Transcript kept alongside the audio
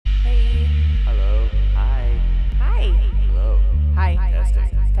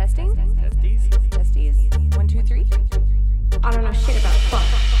I don't know shit about fuck.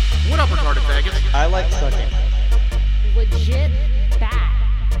 What up, retarded faggots? I like sucking. Legit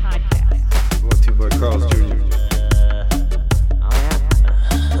bad podcast. Brought to you by Carl's Jr.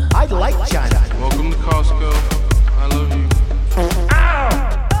 I like China. Welcome to Costco. I love you.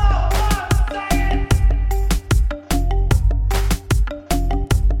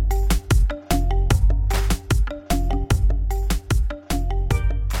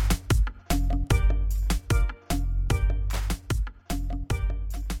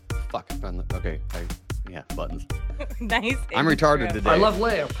 Fuck. Okay. Yeah, buttons. Nice. I'm retarded today. I love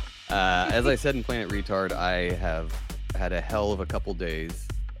lamp. As I said in Planet Retard, I have had a hell of a couple days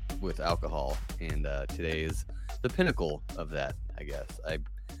with alcohol, and today is the pinnacle of that, I guess. I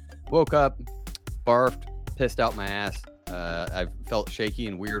woke up, barfed, pissed out my ass. I felt shaky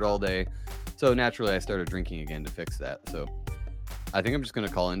and weird all day, so naturally I started drinking again to fix that. So I think I'm just going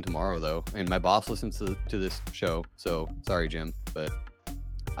to call in tomorrow, though, and my boss listens to this show, so sorry, Jim, but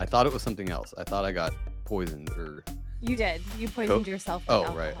I thought it was something else. I thought I got poisoned or... You did. You poisoned yourself with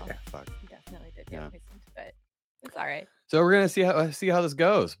alcohol. Right. Yeah, fuck. You definitely did get Yeah. poisoned, but it's all right. So we're gonna see how this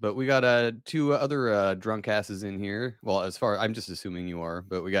goes. But we got two other drunk asses in here. Well, as far I'm just assuming you are,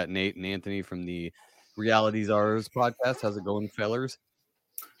 but we got Nate and Anthony from the Reality Czars podcast. How's it going, fellers?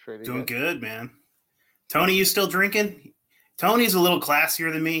 Doing good, man. Tony, you still drinking? Tony's a little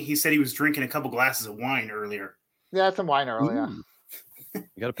classier than me. He said he was drinking a couple glasses of wine earlier. Yeah, some wine earlier. Ooh.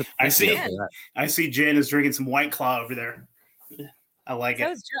 You gotta put. I see. up for that. I see Jen is drinking some White Claw over there. I like So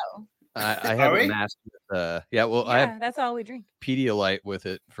it. is Joe. I have we? a mask. Yeah, well, I Yeah, have that's all we drink. Pedialyte with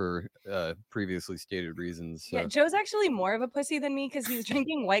it for previously stated reasons. So. Yeah, Joe's actually more of a pussy than me because he's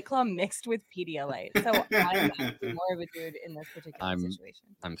drinking White Claw mixed with Pedialyte. So I'm actually more of a dude in this particular situation.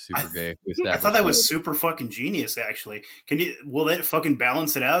 I'm super gay. I thought that was super fucking genius. Actually, will that fucking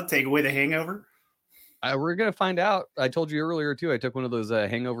balance it out? Take away the hangover? We're gonna find out. I told you earlier too. I took one of those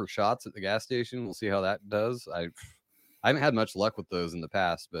hangover shots at the gas station. We'll see how that does. I haven't had much luck with those in the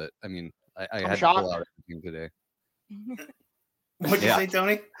past, but I mean, I had to pull out everything today. What'd you say,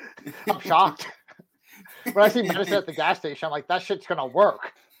 Tony? I'm shocked. When I see medicine at the gas station, I'm like, that shit's gonna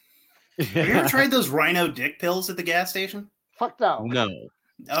work. Have you ever tried those Rhino dick pills at the gas station? Fuck no. No.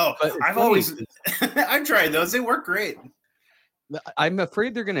 Oh, I've tried those. They work great. I'm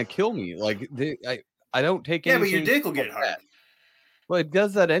afraid they're gonna kill me. Like I don't take anything. Yeah, but your dick will get hard. That. Well, it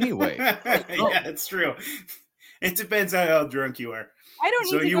does that anyway. Yeah, it's true. It depends on how drunk you are. I don't.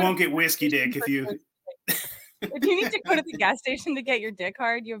 So need to you go won't to get whiskey dick if you. If you need to go to the gas station to get your dick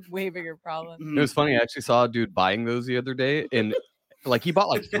hard, you have way bigger problems. It was funny. I actually saw a dude buying those the other day, and like he bought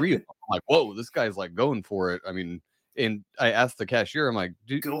like 3 of them. I'm like, whoa, this guy's like going for it. I mean, and I asked the cashier, I'm like,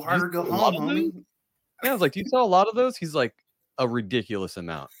 dude, go hard or go home, homie. Yeah, I was like, do you sell a lot of those? He's like, a ridiculous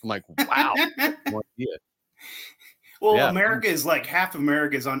amount. I'm like, wow. No idea. Well, Yeah. America is like half of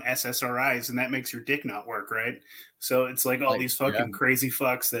America is on SSRIs, and that makes your dick not work, right? So it's like all these fucking crazy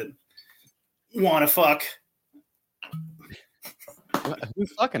fucks that want to fuck.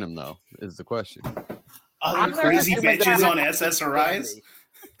 Who's fucking him though? Is the question. Other crazy bitches on SSRIs.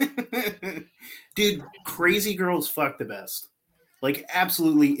 Dude, crazy girls fuck the best. Like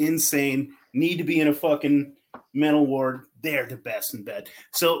absolutely insane. Need to be in a fucking mental ward. They're the best in bed.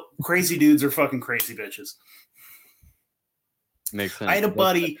 So crazy dudes are fucking crazy bitches. Makes sense. I had a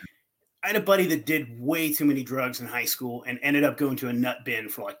buddy that did way too many drugs in high school and ended up going to a nut bin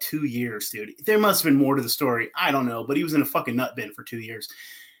for like 2 years, dude. There must have been more to the story. I don't know, but he was in a fucking nut bin for 2 years.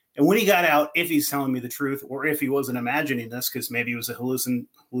 And when he got out, if he's telling me the truth or if he wasn't imagining this, because maybe it was a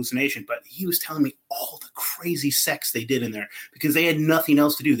hallucination, but he was telling me all the crazy sex they did in there because they had nothing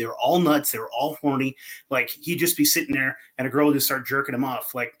else to do. They were all nuts. They were all horny. Like he'd just be sitting there and a girl would just start jerking him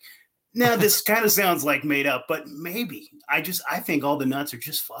off. Like, now this kind of sounds like made up, but maybe. I think all the nuts are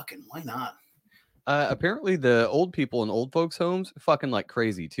just fucking. Why not? Apparently the old people in old folks' homes fucking like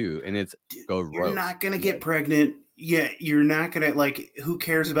crazy too. And it's you're not going to get pregnant. Yeah, you're not going to, like, who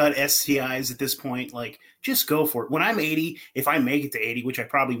cares about STIs at this point? Like, just go for it. When I'm 80, if I make it to 80, which I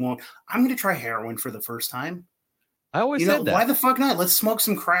probably won't, I'm going to try heroin for the first time. I always said that. Why the fuck not? Let's smoke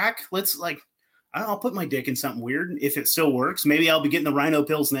some crack. Let's, like, I don't know, I'll put my dick in something weird if it still works. Maybe I'll be getting the Rhino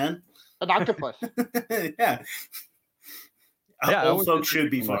pills then. An octopus. Yeah. Old folks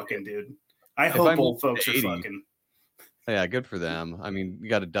should be fucking, dude. I hope old folks are fucking. Yeah, good for them. I mean, you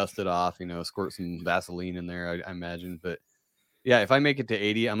got to dust it off, squirt some Vaseline in there, I imagine. But yeah, if I make it to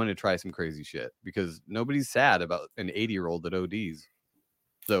 80, I'm going to try some crazy shit because nobody's sad about an 80-year-old that ODs.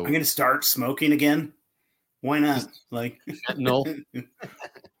 So I'm going to start smoking again. Why not? Like, no.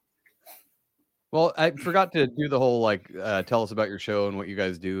 Well, I forgot to do the whole tell us about your show and what you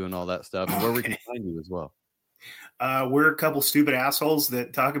guys do and all that stuff and where we can find you as well. We're a couple stupid assholes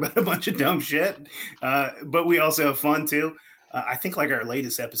that talk about a bunch of dumb shit, but we also have fun too. I think like our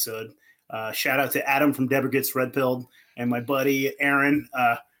latest episode, shout out to Adam from Deborah Gets Red Pilled and my buddy Aaron.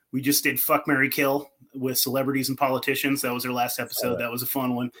 We just did Fuck, Marry, Kill with celebrities and politicians. That was our last episode. That was a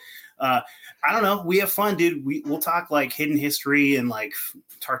fun one. I don't know. We have fun, dude. We'll talk like hidden history and like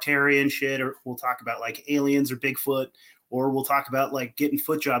Tartarian shit, or we'll talk about like aliens or Bigfoot, or we'll talk about like getting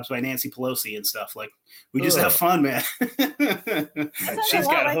foot jobs by Nancy Pelosi and stuff. Like we just have fun, man. She's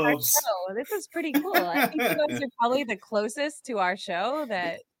got like our hopes. show. This is pretty cool. I think you guys are probably the closest to our show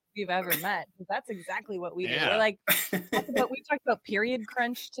that we've ever met. That's exactly what we do. We're like, we talked about Period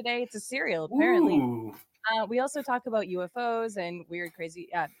Crunch today. It's a cereal, apparently. We also talk about UFOs and weird, crazy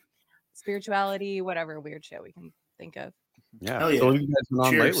spirituality, whatever weird shit we can think of. Yeah. Hell yeah. So what have you guys been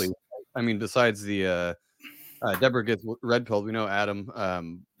on Cheers. lately? I mean, besides the Deborah Gets Red Pilled, we know Adam.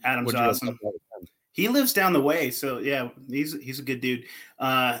 Adam's what'd you guys awesome. talk about with him? He lives down the way, so yeah, he's a good dude.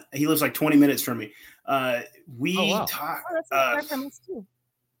 He lives like 20 minutes from me. We wow. talk. Oh, that's far from us too.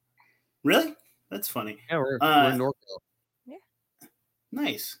 Really? That's funny. Yeah, we're in Norco.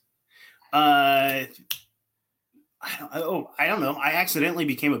 Nice. I don't know. I accidentally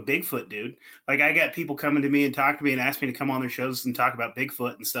became a Bigfoot dude. Like I got people coming to me and talk to me and ask me to come on their shows and talk about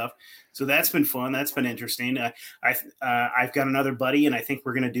Bigfoot and stuff. So that's been fun. That's been interesting. I've got another buddy, and I think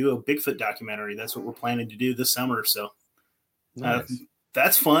we're going to do a Bigfoot documentary. That's what we're planning to do this summer. So Nice.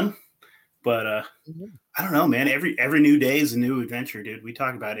 that's fun. But I don't know, man. Every new day is a new adventure, dude. We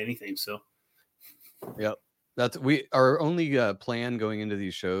talk about anything. So Yep. That's our only plan going into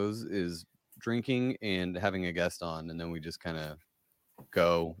these shows is drinking and having a guest on, and then we just kind of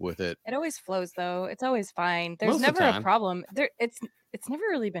go with it. It always flows though. It's always fine. There's Most of the never a time. problem. It's never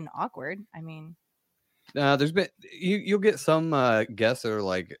really been awkward. I mean, There's been you'll get some guests that are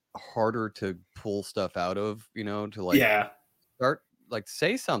like harder to pull stuff out of, to like start like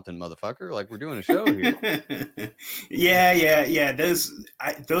say something, motherfucker. Like we're doing a show here. yeah.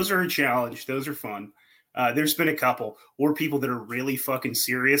 Those are a challenge. Those are fun. There's been a couple or people that are really fucking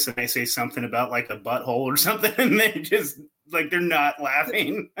serious, and I say something about like a butthole or something, and they just like they're not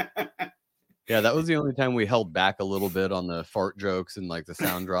laughing. Yeah, that was the only time we held back a little bit on the fart jokes and like the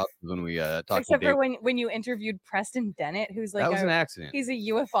sound drops when we talked. except for when you interviewed Preston Dennett, who's like that was an accident. he's a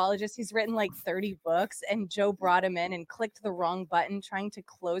ufologist. He's written like 30 books, and Joe brought him in and clicked the wrong button trying to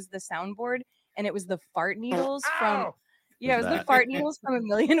close the soundboard, and it was the fart needles from. Yeah, it was the that? fart needles from A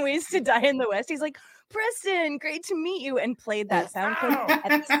Million Ways to Die in the West. He's like, Preston, great to meet you, and played that sound clip at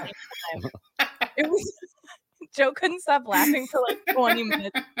the same time. It was Joe couldn't stop laughing for like 20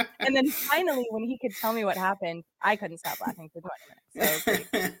 minutes. And then finally, when he could tell me what happened, I couldn't stop laughing for 20 minutes. So it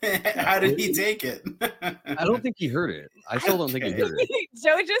was great. How did he take it? I don't think he heard it. I still don't think he heard it.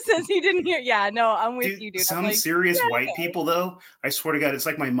 Joe just says he didn't hear. Yeah, no, I'm with you, dude. I'm Some like, serious yeah, white okay. people, though, I swear to God, it's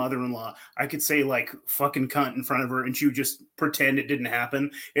like my mother-in-law. I could say like fucking cunt in front of her, and she would just pretend it didn't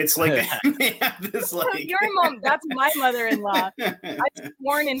happen. It's like they have this like Your mom, that's my mother-in-law. I've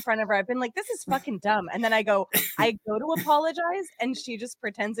sworn in front of her. I've been like, this is fucking dumb. And then I go to apologize, and she just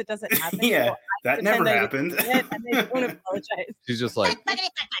pretends it doesn't happen. Yeah, So that I never pretend I happened. didn't see it, and they don't apologize. She's just like,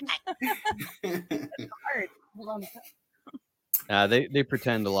 Hard. Hold on. they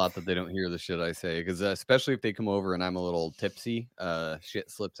pretend a lot that they don't hear the shit I say, because especially if they come over and I'm a little tipsy, shit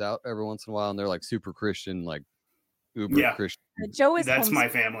slips out every once in a while, and they're like super Christian, like uber Yeah. Christian. Joe is That's homeschooled. my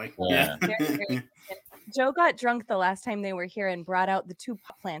family. Yeah. Very, very Christian. Joe got drunk the last time they were here and brought out the 2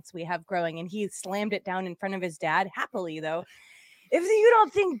 pot plants we have growing, and he slammed it down in front of his dad, happily though. If you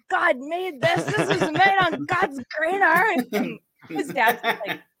don't think God made this is made on God's green earth. And his dad's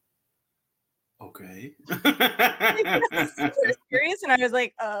like, Okay. super serious, and I was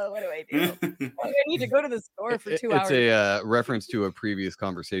like, what do I do? I need to go to the store for 2 hours. It's a reference to a previous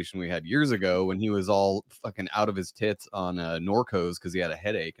conversation we had years ago when he was all fucking out of his tits on Norcos because he had a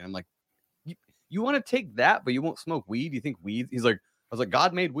headache, and I'm like, you want to take that, but you won't smoke weed? You think weed? He's like, I was like,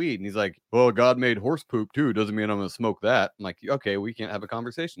 God made weed, and he's like, well, God made horse poop too. Doesn't mean I'm gonna smoke that. I'm like, okay, we can't have a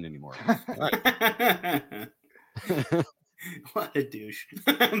conversation anymore. All right. What a douche.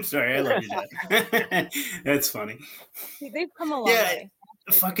 I'm sorry, I love you, Dad. That's funny. They've come a long Yeah, way.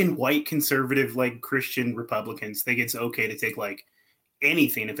 Fucking white conservative, like Christian Republicans think it's okay to take like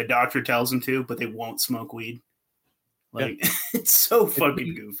anything if a doctor tells them to, but they won't smoke weed. Like it's so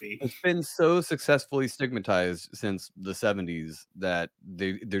fucking goofy. It's been so successfully stigmatized since the 70s that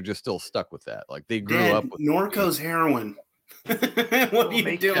they're just still stuck with that. Like they grew Dad, up with Norco's heroin. What are you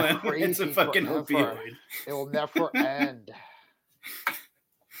make you doing? It's crazy a fucking forever. opioid. It will never end.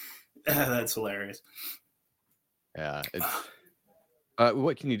 That's hilarious. Yeah, it's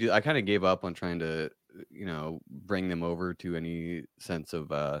what can you do? I kind of gave up on trying to bring them over to any sense of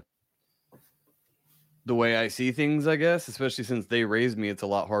the way I see things, I guess, especially since they raised me. It's a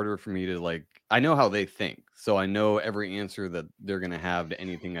lot harder for me to I know how they think. So I know every answer that they're going to have to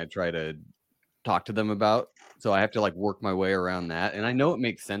anything I try to talk to them about. So I have to work my way around that. And I know it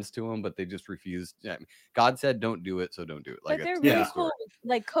makes sense to them, but they just refuse. God said, don't do it. So don't do it. But they're really cool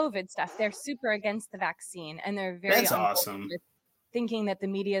with COVID stuff. They're super against the vaccine and they're very That's awesome. with thinking that the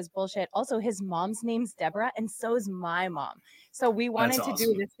media is bullshit. Also, his mom's name's Deborah and so is my mom. So we wanted to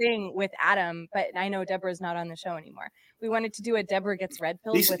do this thing with Adam, but I know Deborah's not on the show anymore. We wanted to do a Deborah gets red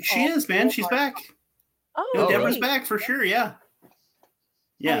pilled. She is, man. She's back. Oh, Deborah's back for sure. Yeah.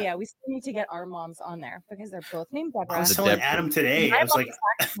 Yeah. Oh, yeah. We still need to get our moms on there because they're both named Deborah. I was telling Adam today. I was like,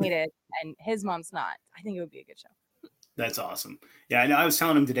 vaccinated and his mom's not. I think it would be a good show. That's awesome. Yeah, I know. I was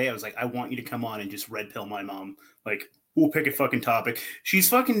telling him today. I was like, I want you to come on and just red pill my mom. We'll pick a fucking topic.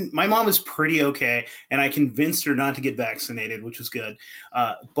 My mom is pretty okay, and I convinced her not to get vaccinated, which was good.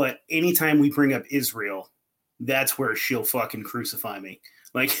 But anytime we bring up Israel, that's where she'll fucking crucify me.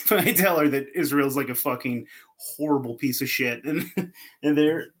 If I tell her that Israel's a fucking horrible piece of shit, and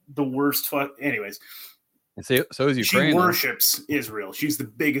they're the worst anyways. And so is Ukraine. She worships Israel. She's the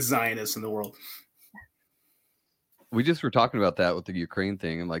biggest Zionist in the world. We just were talking about that with the Ukraine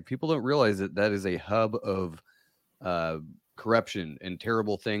thing, and people don't realize that is a hub of corruption and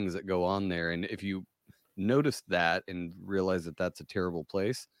terrible things that go on there. And if you notice that and realize that that's a terrible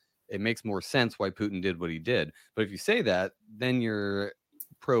place, it makes more sense why Putin did what he did. But if you say that, then you're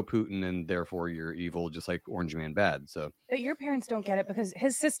pro-Putin and therefore you're evil, just like Orange Man Bad. So but your parents don't get it because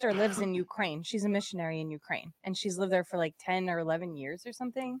his sister lives in Ukraine. She's a missionary in Ukraine and she's lived there for 10 or 11 years or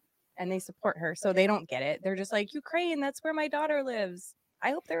something, and they support her, so they don't get it. They're just Ukraine, that's where my daughter lives. I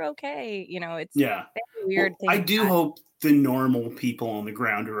hope they're okay. It's weird thing. I do hope the normal people on the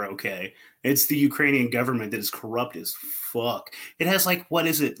ground are okay. It's the Ukrainian government that is corrupt as fuck. It has what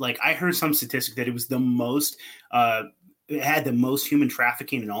is it? I heard some statistic that it was the most it had the most human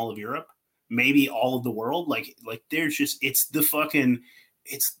trafficking in all of Europe, maybe all of the world. There's just, it's the fucking,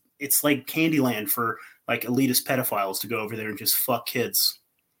 it's like Candyland for elitist pedophiles to go over there and just fuck kids.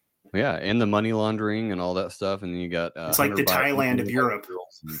 Yeah, and the money laundering and all that stuff, and then you got it's like the Thailand of Europe.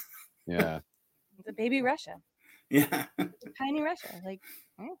 Yeah, it's a baby Russia. Yeah, tiny Russia.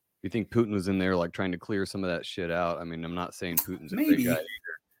 You think Putin was in there trying to clear some of that shit out? I mean, I'm not saying Putin's a great guy either,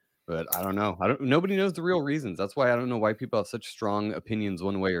 but I don't know. Nobody knows the real reasons. That's why I don't know why people have such strong opinions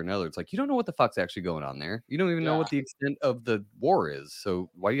one way or another. It's you don't know what the fuck's actually going on there. You don't even know what the extent of the war is. So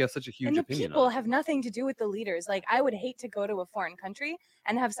why do you have such a huge opinion? And the people have nothing to do with the leaders. I would hate to go to a foreign country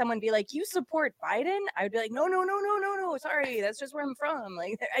and have someone be you support Biden. I would be no. Sorry, that's just where I'm from.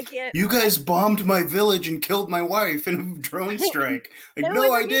 I can't. You guys bombed my village and killed my wife in a drone strike.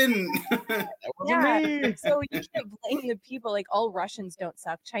 No, I didn't. Yeah. So you can't blame the people. All Russians don't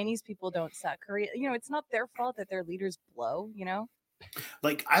suck. Chinese people don't suck. Korea, it's not their fault that their leaders blow.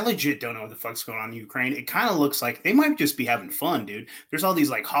 I legit don't know what the fuck's going on in Ukraine. It kind of looks like they might just be having fun, dude. There's all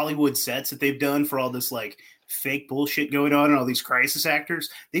these Hollywood sets that they've done for all this fake bullshit going on and all these crisis actors.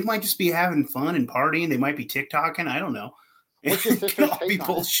 They might just be having fun and partying. They might be TikToking. I don't know. What's your It could all be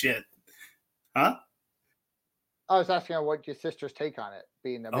bullshit. Huh? I was asking what your sister's take on it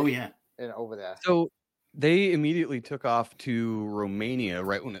being the over there. So they immediately took off to Romania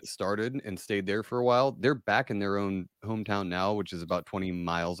right when it started and stayed there for a while. They're back in their own hometown now, which is about 20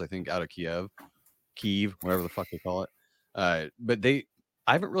 miles, I think, out of Kiev, whatever the fuck they call it. But I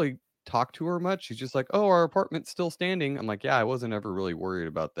haven't really talked to her much. She's just our apartment's still standing. I'm yeah, I wasn't ever really worried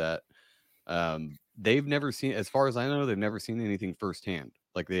about that. They've never seen, as far as I know, they've never seen anything firsthand.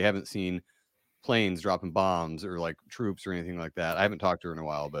 They haven't seen planes dropping bombs or troops or anything like that. I haven't talked to her in a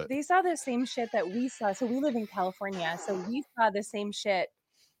while, but they saw the same shit that we saw. So we live in California, so we saw the same shit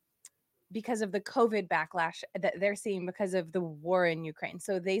because of the COVID backlash that they're seeing because of the war in Ukraine.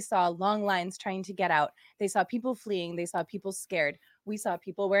 So they saw long lines trying to get out. They saw people fleeing. They saw people scared. We saw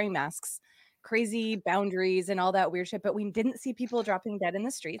people wearing masks, crazy boundaries and all that weird shit, but we didn't see people dropping dead in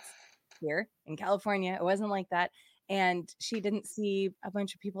the streets here in California. It wasn't like that. And she didn't see a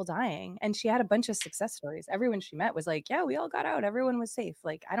bunch of people dying. And she had a bunch of success stories. Everyone she met was yeah, we all got out. Everyone was safe.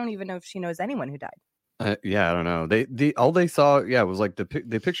 I don't even know if she knows anyone who died. Yeah, I don't know. All they saw, was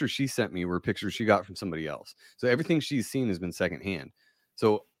the pictures she sent me were pictures she got from somebody else. So everything she's seen has been secondhand.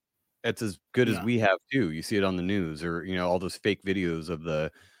 So it's as good as we have too. You see it on the news or, all those fake videos of the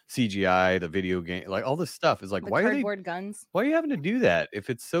CGI, the video game, all this stuff is the why cardboard guns? Why are you having to do that? If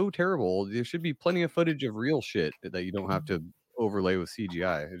it's so terrible, there should be plenty of footage of real shit that you don't have to overlay with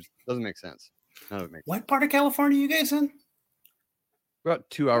CGI. It just doesn't make sense. What part of California are you guys in? About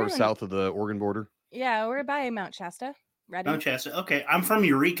 2 hours south of the Oregon border. Yeah, we're by Mount Shasta. Ready? Mount Shasta. Okay, I'm from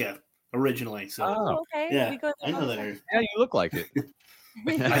Eureka originally, so Oh, okay. yeah, We go I there know all that the area. Yeah, you look like it.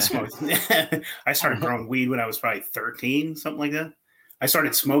 I smoked. I started growing weed when I was probably 13, something like that. I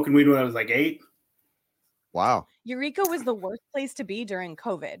started smoking weed when I was like 8. Wow. Eureka was the worst place to be during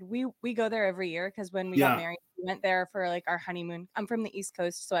COVID. We go there every year because when we Yeah. got married, we went there for like our honeymoon. I'm from the East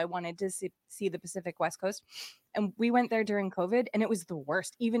Coast, so I wanted to see the Pacific West Coast, and we went there during COVID, and it was the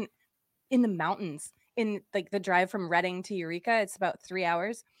worst. Even in the mountains, in like the drive from Redding to Eureka, it's about 3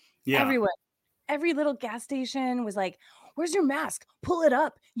 hours. Yeah. Every little gas station was like, "Where's your mask? Pull it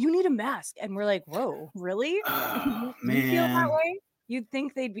up. You need a mask." And we're like, "Whoa, really? Oh, You feel that man. way?" You'd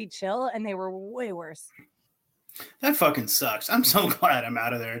think they'd be chill, and they were way worse. That fucking sucks. I'm so glad I'm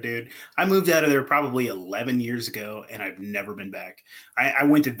out of there, dude. I moved out of there probably 11 years ago, and I've never been back. I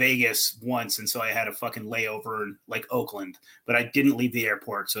went to Vegas once, and so I had a fucking layover in like Oakland, but I didn't leave the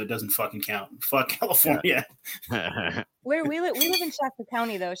airport, so it doesn't fucking count. Fuck California. Where we live in Shasta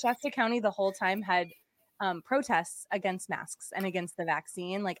County, though. Shasta County the whole time had protests against masks and against the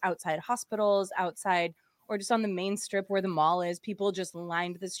vaccine, like outside hospitals, outside or just on the main strip where the mall is. People just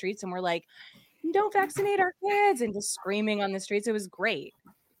lined the streets and were like, "Don't vaccinate our kids," and just screaming on the streets. It was great.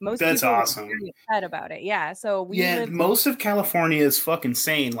 Most That's people awesome. were very upset about it. Yeah. So Most of California is fucking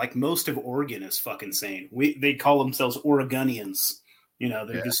sane. Like most of Oregon is fucking sane. They call themselves Oregonians. You know,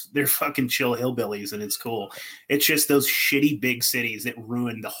 they're fucking chill hillbillies, and it's cool. It's just those shitty big cities that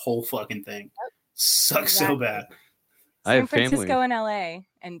ruin the whole fucking thing. Sucks so bad. I San have family. Francisco and LA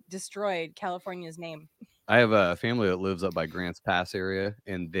and destroyed California's name. I have a family that lives up by Grants Pass area,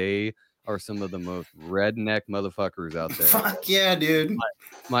 and they are some of the most redneck motherfuckers out there. Fuck yeah, dude.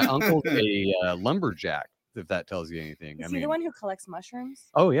 My uncle's a lumberjack, if that tells you anything. Is he the one who collects mushrooms?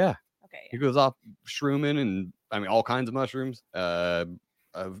 Oh yeah, Okay. he goes off shrooming and all kinds of mushrooms.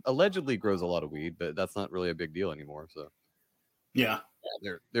 Allegedly grows a lot of weed, but that's not really a big deal anymore. So Yeah.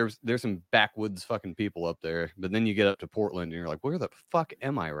 there's some backwoods fucking people up there, but then you get up to Portland and you're like, where the fuck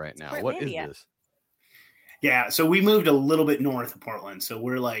am I right now? What is Portlandia. this? Yeah, so we moved a little bit north of Portland. So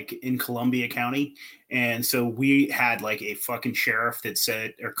we're like in Columbia County. And so we had like a fucking sheriff that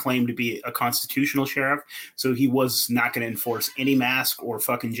said or claimed to be a constitutional sheriff. So he was not going to enforce any mask or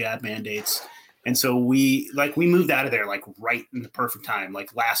fucking jab mandates. And so we moved out of there like right in the perfect time,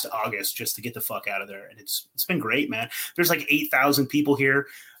 like last August, just to get the fuck out of there. And it's been great, man. There's like 8,000 people here.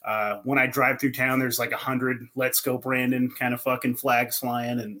 When I drive through town, there's like 100 Let's Go Brandon kind of fucking flags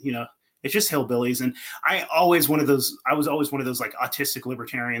flying, and you know, it's just hillbillies. And I was always one of those like autistic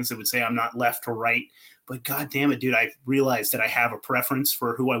libertarians that would say I'm not left or right. But God damn it, dude, I realized that I have a preference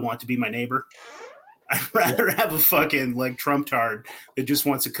for who I want to be my neighbor. I'd rather have a fucking like Trump tard that just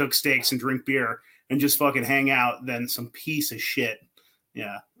wants to cook steaks and drink beer and just fucking hang out than some piece of shit.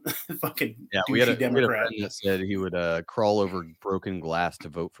 Yeah. Fucking We had a Democrat. friend that said he would crawl over broken glass to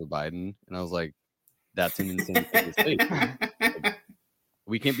vote for Biden, and I was like, that's an insane thing to say.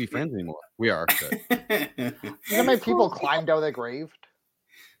 We can't be friends anymore. We are. But You know how many people climbed out of their grave?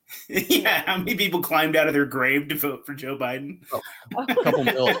 Yeah, how many people climbed out of their grave to vote for Joe Biden? a couple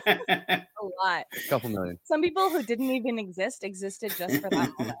A lot. million. Some people who didn't even existed just for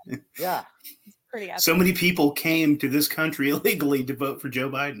that moment. Yeah. It's pretty epic. So many people came to this country illegally to vote for Joe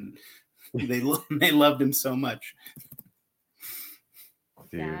Biden. They loved him so much.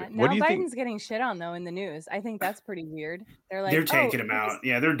 Dude, Yeah. what Now do you think? Biden's getting shit on though in the news. I think that's pretty weird. They're like, They're "Oh, taking him he was- out.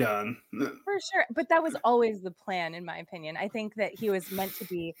 Yeah, they're done. For sure. But that was always the plan, in my opinion. I think that he was meant to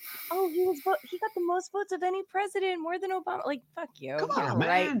be, he got the most votes of any president, more than Obama. Like, fuck you. Come You're on,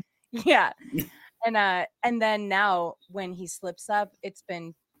 right. man. Yeah. And then now when he slips up, it's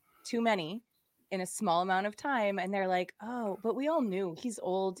been too many in a small amount of time. And they're like, oh, but we all knew he's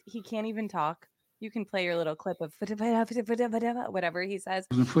old. He can't even talk. You can play your little clip of whatever he says.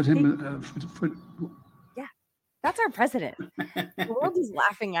 Put him. That's our president. The world is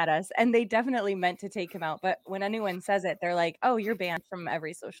laughing at us, and they definitely meant to take him out. But when anyone says it, they're like, "Oh, you're banned from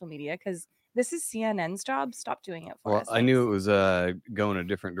every social media because this is CNN's job. Stop doing it for Well, us." I knew it was going a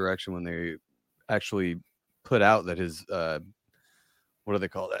different direction when they actually put out that his what do they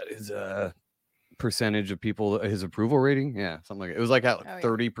call that? His percentage of people, his approval rating, something like it was like at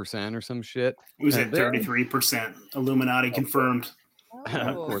 30% or some shit. It was And at 33%. Illuminati confirmed.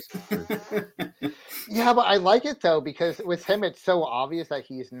 Of Oh. course. Yeah, but I like it though because with him, it's so obvious that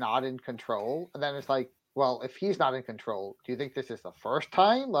he's not in control. And then it's like, well, if he's not in control, do you think this is the first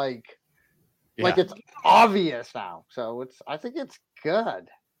time? Like it's obvious now. So I think it's good.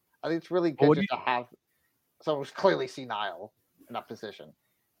 I think it's really good What do just to have someone who's clearly senile in that position.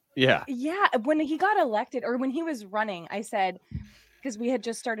 Yeah. Yeah, when he got elected or when he was running, I said, because we had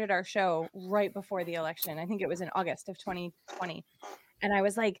just started our show right before the election. I think it was in August of 2020. And I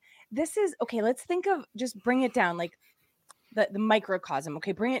was like, this is okay. Let's think of just bring it down, like the microcosm.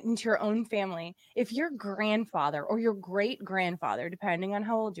 Okay, bring it into your own family. If your grandfather or your great grandfather, depending on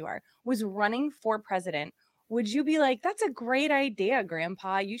how old you are, was running for president, would you be like, that's a great idea,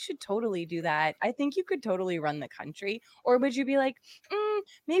 Grandpa? You should totally do that. I think you could totally run the country. Or would you be like,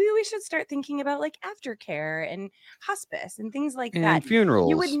 maybe we should start thinking about like aftercare and hospice and things like And that? funerals.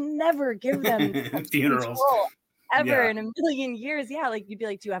 You would never give them Funerals. control ever Yeah. in a million years. Yeah, like you'd be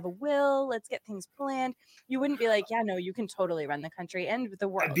like, do you have a will? Let's get things planned. You wouldn't be like, yeah, no, you can totally run the country and the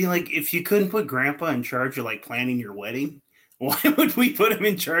world. I'd be like, if you couldn't put Grandpa in charge of like planning your wedding, why would we put him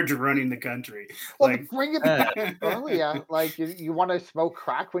in charge of running the country? Well, Like, bring it back earlier. Like you want to smoke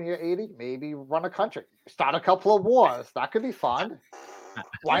crack when you're 80, maybe run a country, start a couple of wars. That could be fun.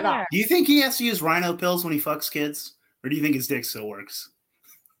 Why not? do you think he has to use rhino pills when he fucks kids, or do you think his dick still works?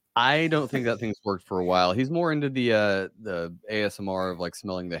 I don't think that thing's worked for a while. He's more into the ASMR of like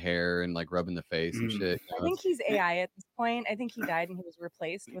smelling the hair and like rubbing the face and shit. I think he's AI at this point. I think he died and he was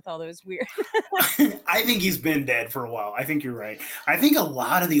replaced with all those weird. I think he's been dead for a while. I think you're right. I think a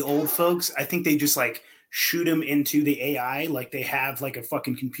lot of the old folks, I think they just like shoot him into the AI, like they have like a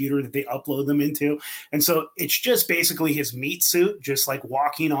fucking computer that they upload them into. And so it's just basically his meat suit, just like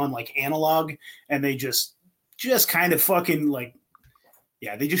walking on like analog, and they just kind of fucking like,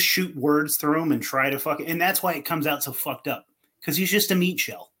 yeah, they just shoot words through him and try to fucking, and that's why it comes out so fucked up, because he's just a meat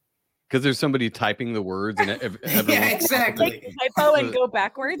shell. Because there's somebody typing the words and Yeah, exactly. Like typo and go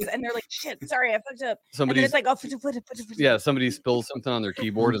backwards, and they're like, "Shit, sorry, I fucked up." And then Somebody's it's like, "Oh, yeah, somebody spills something on their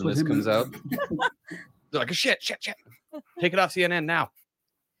keyboard and this comes out. They're like, shit. Take it off CNN now.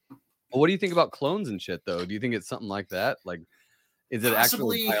 Well, what do you think about clones and shit, though? Do you think it's something like that? Like, is it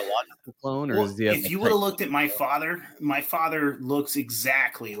actually Possibly. a biological clone, or Well, is he? have if a you would have type- looked at my father looks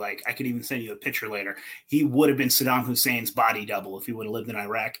exactly like, I could even send you a picture later. He would have been Saddam Hussein's body double if he would have lived in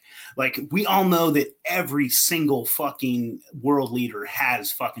Iraq. Like, we all know that every single fucking world leader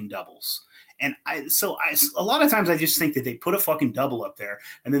has fucking doubles. And a lot of times I just think that they put a fucking double up there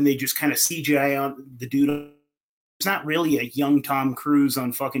and then they just kind of CGI on the dude. It's not really a young Tom Cruise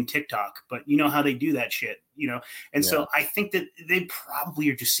on fucking TikTok, but you know how they do that shit, you know? And so I think that they probably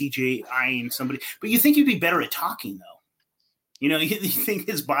are just CGI-ing somebody, but you think you'd be better at talking though. You know, you think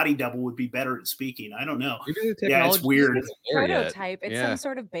his body double would be better at speaking. I don't know. Maybe the Yeah, it's technology weird. isn't there yet. Prototype. It's Yeah. some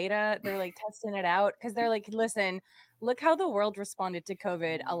sort of beta. They're like testing it out because they're like, listen, look how the world responded to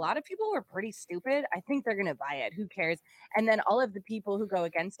COVID. A lot of people were pretty stupid. I think they're gonna buy it. Who cares? And then all of the people who go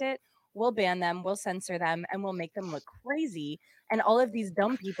against it, we'll ban them, we'll censor them, and we'll make them look crazy. And all of these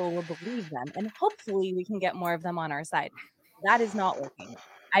dumb people will believe them. And hopefully we can get more of them on our side. That is not working.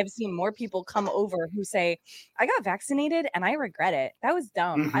 I've seen more people come over who say, I got vaccinated and I regret it. That was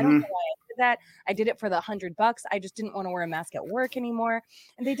dumb. I don't know why I did that. I did it for the $100. I just didn't want to wear a mask at work anymore.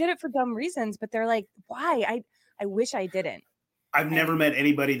 And they did it for dumb reasons, but they're like, why? I wish I didn't. I've never met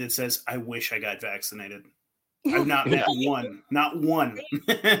anybody that says, I wish I got vaccinated. I've not met one, not one.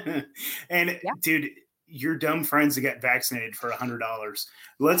 And dude, your dumb friends that got vaccinated for $100.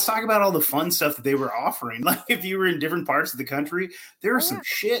 Let's talk about all the fun stuff that they were offering. Like if you were in different parts of the country, there was some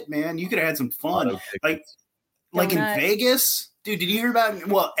shit, man. You could have had some fun. Like in Vegas, dude, did you hear about,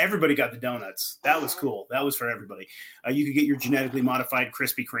 well, everybody got the donuts. That was cool. That was for everybody. You could get your genetically modified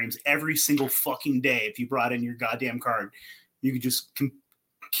Krispy Kremes every single fucking day. If you brought in your goddamn card, you could just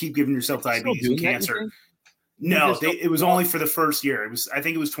keep giving yourself diabetes and cancer. No, it was only for the first year. I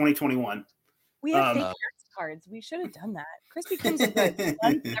think it was 2021. We have fake cards. We should have done that. Krispy Kremes are good.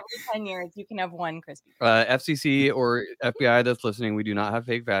 Once every 10 years, you can have one Krispy Kreme. FCC or FBI that's listening, we do not have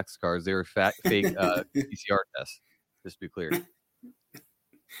fake vax cards. They were fake PCR tests. Just to be clear.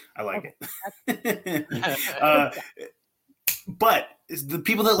 I like it. But the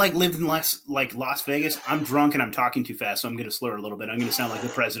people that like lived in Las Vegas, I'm drunk and I'm talking too fast, so I'm going to slur a little bit. I'm going to sound like the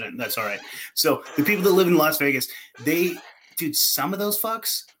president. That's all right. So the people that live in Las Vegas, dude, some of those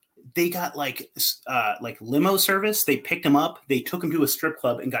fucks, they got like limo service. They picked them up. They took them to a strip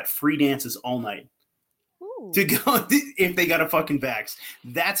club and got free dances all night. Ooh. To go if they got a fucking vax.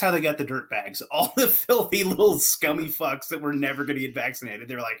 That's how they got the dirt bags. All the filthy little scummy fucks that were never going to get vaccinated.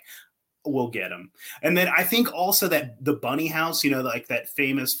 They're like, we'll get them. And then I think also that the Bunny House, you know, like that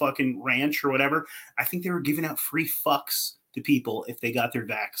famous fucking ranch or whatever, I think they were giving out free fucks to people if they got their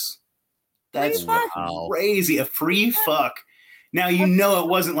vax. That's crazy. A free fuck. Now, you know, it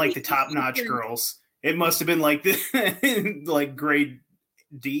wasn't like the top-notch girls. It must have been like the like grade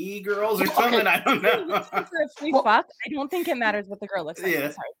D girls or something. I don't know. For a free fuck, I don't think it matters what the girl looks like.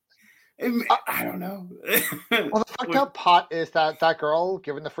 Yeah. I don't know. Well, the fucked up part is that girl,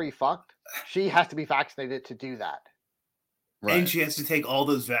 given the free fucked, she has to be vaccinated to do that. Right. And she has to take all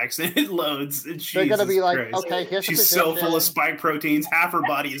those vaccinated loads. And They're gonna be like, Christ. okay, here's She's the so full of position. spike proteins. Half her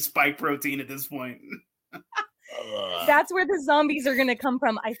body is spike protein at this point. That's where the zombies are going to come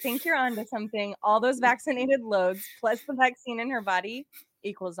from. I think you're onto something. All those vaccinated loads plus the vaccine in her body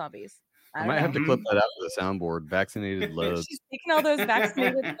equals zombies. I might have to clip that out of the soundboard. Vaccinated loads. She's taking all those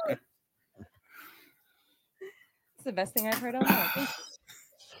vaccinated loads. It's the best thing I've heard all night. Thank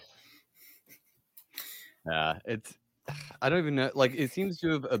you. It's I don't even know. Like, it seems to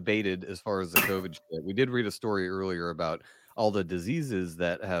have abated as far as the COVID shit. We did read a story earlier about all the diseases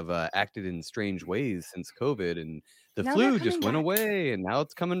that have acted in strange ways since COVID, and the Now flu they're just coming went back. away, and now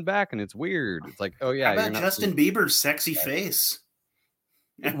it's coming back, and it's weird. It's like, oh yeah, How you're about not Justin Bieber's sexy face?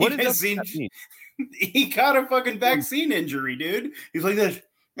 What You is guys that? seen- That mean? He got a fucking vaccine injury, dude. He's like this.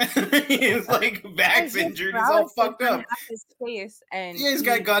 He's like vax injured. He's all fucked up. His face and Yeah, he's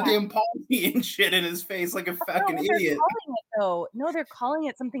got goddamn palmy and shit in his face like a fucking they're idiot. calling it, though. No, they're calling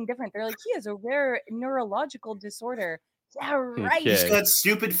it something different. They're like, he has a rare neurological disorder. Yeah, right. He's Okay. got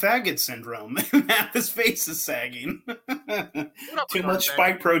stupid faggot syndrome. Half his face is sagging. Too much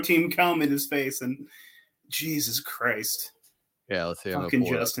spike protein cum in his face, and Jesus Christ. Yeah, let's see. I'm gonna Fucking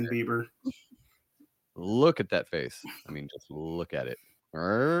pull it up Justin here. Bieber. Look at that face. I mean, just look at it.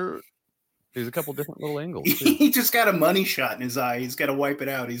 There's a couple different little angles. too. He just got a money shot in his eye. He's got to wipe it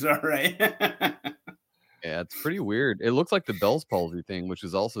out. He's all right. Yeah, it's pretty weird. It looks like the Bell's palsy thing, which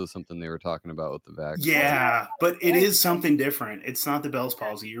is also something they were talking about with the vaccine. Yeah, but it is something different. It's not the Bell's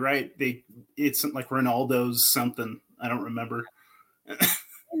palsy. You're right. It's like Ronaldo's something. I don't remember. They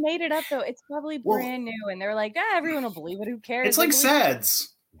made it up though. It's probably Well- brand new, and they're like, everyone will believe it. Who cares? It's like believe it.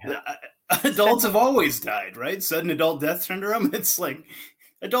 SADS. Adults have always died, right? Sudden adult death syndrome. It's like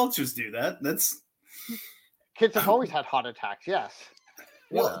adults just do that. That's Kids have always had heart attacks. Yes.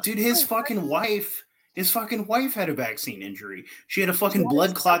 well, Yeah. dude. His fucking wife had a vaccine injury. She had a fucking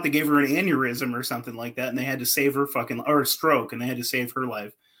blood clot that gave her an aneurysm or something like that, and they had to save her or a stroke, and they had to save her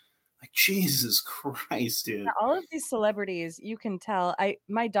life. Like Jesus Christ, dude. Yeah, all of these celebrities, you can tell.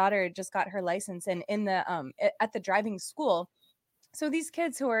 My daughter just got her license, and in the at the driving school. So these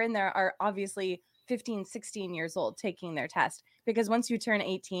kids who are in there are obviously 15, 16 years old taking their test, because once you turn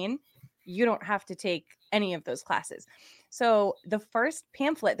 18, you don't have to take any of those classes. So the first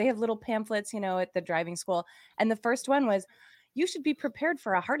pamphlet, they have little pamphlets, at the driving school, and the first one was, you should be prepared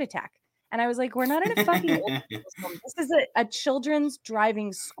for a heart attack. And I was like, we're not in a fucking old people's home. This is a children's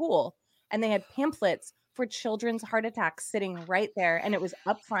driving school, and they had pamphlets for children's heart attacks sitting right there, and it was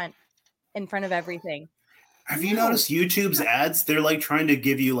up front in front of everything. Have you noticed YouTube's ads? They're like trying to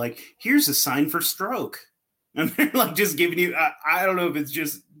give you like, here's a sign for stroke. And they're like just giving you, I don't know if it's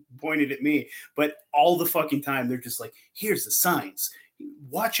just pointed at me, but all the fucking time they're just like, here's the signs.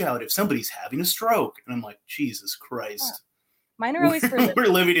 Watch out if somebody's having a stroke. And I'm like, Jesus Christ. Mine are always for We're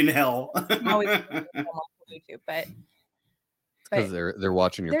living in hell. I'm always for YouTube, but Because they're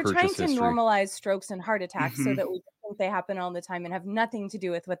watching your they're trying purchase to history. normalize strokes and heart attacks so Mhm. that we think they happen all the time and have nothing to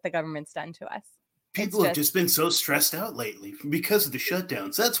do with what the government's done to us. People have just been so stressed out lately because of the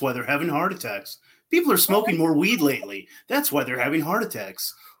shutdowns. That's why they're having heart attacks. People are smoking more weed lately. That's why they're having heart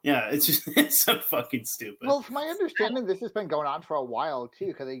attacks. Yeah, it's just it's so fucking stupid. Well, from my understanding, this has been going on for a while too.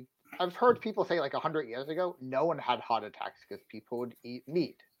 Because I've heard people say like 100 years ago, no one had heart attacks because people would eat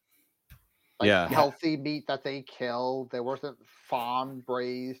meat. Like Yeah. healthy meat that they kill. There wasn't farm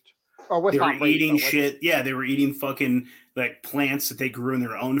raised, or with They were farm raised, eating but with- shit. Yeah, they were eating fucking like plants that they grew in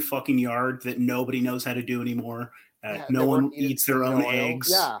their own fucking yard that nobody knows how to do anymore. yeah, No they one weren't eating eats their seed own oil. eggs.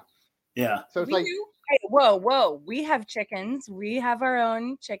 Yeah, Yeah. so it's We like do. Hey, whoa. We have chickens. We have our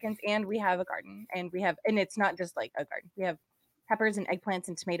own chickens, and we have a garden. And it's not just like a garden. We have peppers and eggplants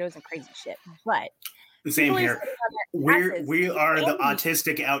and tomatoes and crazy shit. But The same people are here. sitting on their asses We are the and we-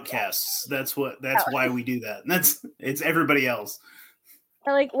 autistic outcasts. That's why we do that. It's everybody else.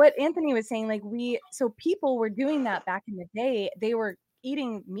 But like what Anthony was saying, so people were doing that back in the day. They were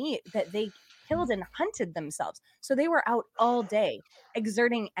eating meat that they killed and hunted themselves. So they were out all day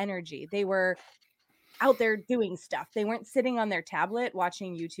exerting energy. They were out there doing stuff. They weren't sitting on their tablet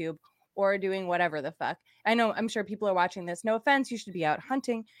watching YouTube or doing whatever the fuck. I'm sure people are watching this. No offense, you should be out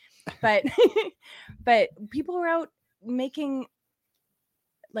hunting. But but people were out making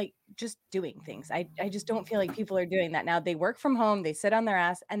just doing things. I just don't feel like people are doing that now. They work from home, they sit on their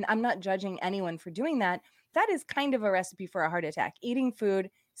ass, and I'm not judging anyone for doing that. That is kind of a recipe for a heart attack. Eating food,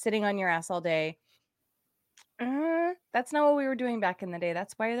 sitting on your ass all day. That's not what we were doing back in the day.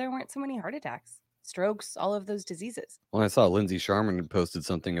 That's why there weren't so many heart attacks. strokes, all of those diseases. Well, I saw Lindsay Sharman had posted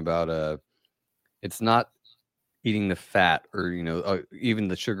something about it's not eating the fat or even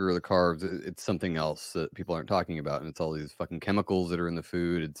the sugar or the carbs. It's something else that people aren't talking about, and it's all these fucking chemicals that are in the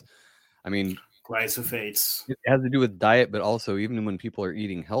food. Glyphosates. It has to do with diet, but also even when people are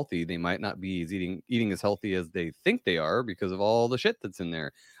eating healthy, they might not be eating as healthy as they think they are because of all the shit that's in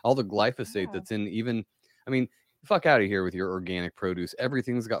there, all the glyphosate that's in. Even, fuck out of here with your organic produce.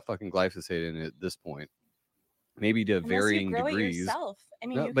 Everything's got fucking glyphosate in it at this point. Maybe to varying you grow degrees. It yourself.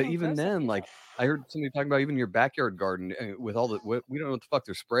 No, but even then, like I heard somebody talking about even your backyard garden with all the we don't know what the fuck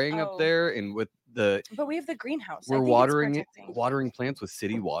they're spraying up there, and with the. But we have the greenhouse. We're watering plants with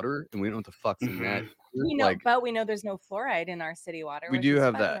city water, and we don't know what the fuck's in that. We know, but we know there's no fluoride in our city water. We do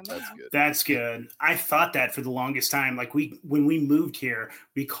have that. That's good. That's good. I thought that for the longest time. Like when we moved here,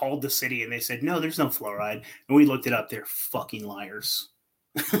 we called the city and they said, no, there's no fluoride. And we looked it up. They're fucking liars.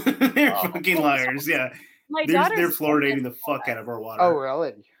 They're fucking liars. Yeah. They're fluoridating the fuck out of our water. Oh,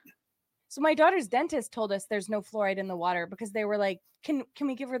 really? So my daughter's dentist told us there's no fluoride in the water because they were like, can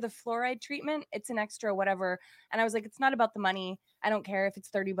we give her the fluoride treatment? It's an extra whatever. And I was like, it's not about the money. I don't care if it's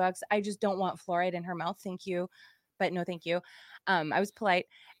 $30. I just don't want fluoride in her mouth. Thank you. But no, thank you. I was polite.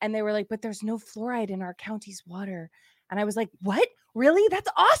 And they were like, but there's no fluoride in our county's water. And I was like, what? Really? That's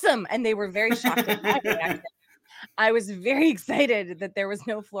awesome. And they were very shocked at my reaction. I was very excited that there was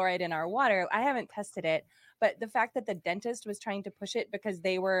no fluoride in our water. I haven't tested it, but the fact that the dentist was trying to push it because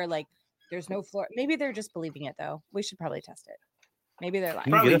they were like, there's no fluoride. Maybe they're just believing it though. We should probably test it. Maybe they're lying.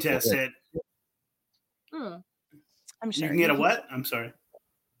 Probably test it. I'm sure. You can get a what? I'm sorry.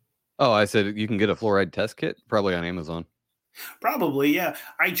 Oh, I said you can get a fluoride test kit probably on Amazon. Probably, yeah.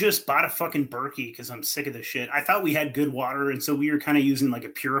 I just bought a fucking Berkey because I'm sick of this shit. I thought we had good water, and so we were kind of using like a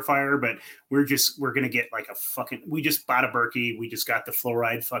purifier, but we're gonna get like a fucking. We just bought a Berkey. We just got the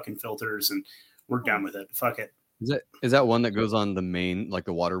fluoride fucking filters, and we're done with it. Fuck it. Is that one that goes on the main, like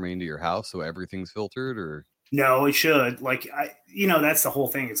the water main to your house, so everything's filtered, or? No, it should. Like that's the whole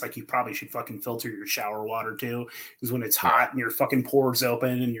thing. It's like you probably should fucking filter your shower water too, because when it's hot and your fucking pores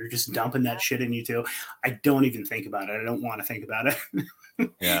open and you're just dumping that shit in you too. I don't even think about it. I don't want to think about it.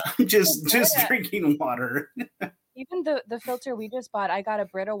 Yeah, I'm just drinking water. Even the filter we just bought, I got a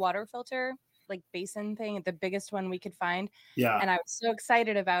Brita water filter, like basin thing, the biggest one we could find. Yeah, and I was so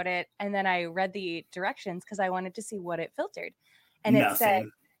excited about it. And then I read the directions because I wanted to see what it filtered, and it said.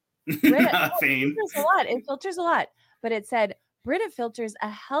 Brita, it filters a lot, but it said Brita filters a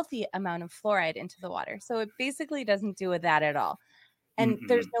healthy amount of fluoride into the water, so it basically doesn't do with that at all. And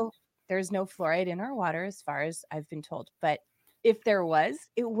there's no fluoride in our water as far as I've been told, but if there was,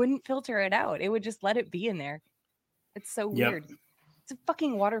 it wouldn't filter it out. It would just let it be in there. It's so weird. It's a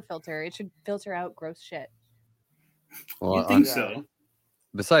fucking water filter. It should filter out gross shit. Well, you think so?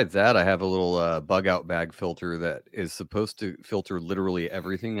 Besides that, I have a little bug out bag filter that is supposed to filter literally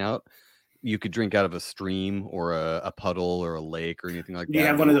everything out. You could drink out of a stream or a puddle or a lake or anything like that. Do you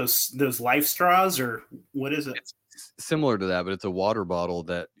have one of those life straws, or what is it? It's similar to that, but it's a water bottle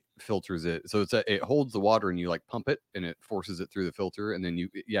that filters it. So it holds the water and you like pump it and it forces it through the filter, and then you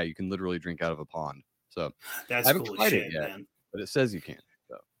can literally drink out of a pond. So that's I haven't cool tried shit, it yet, man. but it says you can.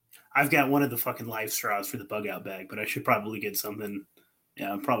 So I've got one of the fucking life straws for the bug out bag, but I should probably get something.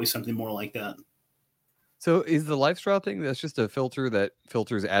 Yeah, probably something more like that. So is the life straw thing, that's just a filter that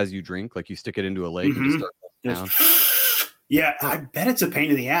filters as you drink? Like you stick it into a lake and just start down? Yeah, I bet it's a pain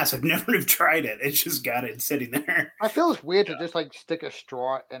in the ass. I've never tried it. It's just got it sitting there. I feel it's weird to just like stick a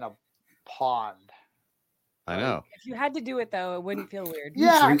straw in a pond. I know. If you had to do it though, it wouldn't feel weird.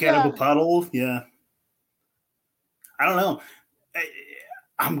 Yeah, drink out of a puddle. Yeah. I don't know.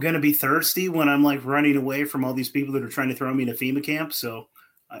 I'm going to be thirsty when I'm like running away from all these people that are trying to throw me in a FEMA camp. So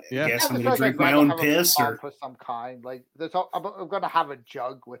I guess I'm going to drink my own piss or some kind. Like I'm going to have a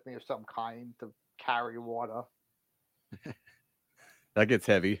jug with me of some kind to carry water. That gets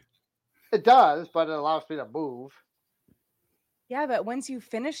heavy. It does, but it allows me to move. Yeah, but once you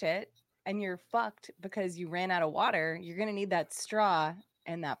finish it and you're fucked because you ran out of water, you're going to need that straw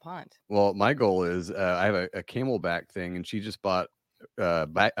in that pond. Well, my goal is I have a Camelback thing, and she just bought a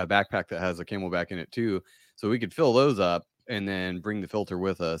backpack that has a Camelback in it too, so we could fill those up and then bring the filter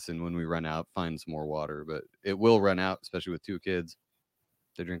with us, and when we run out, find some more water. But it will run out, especially with 2 kids.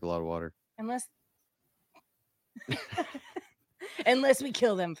 They drink a lot of water, unless we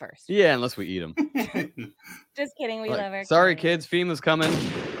kill them first. Yeah, unless we eat them. Just kidding, we love our sorry kids. FEMA's coming.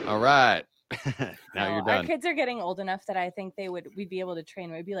 All right. Now you're done. Our kids are getting old enough that I think we'd be able to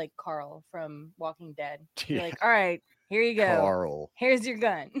train. We'd be like Carl from Walking Dead. Be like, all right, here you go. Carl. Here's your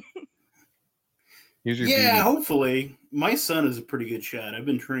gun. Here's your hopefully. My son is a pretty good shot. I've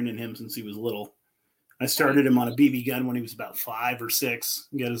been training him since he was little. I started him on a BB gun when he was about 5 or 6.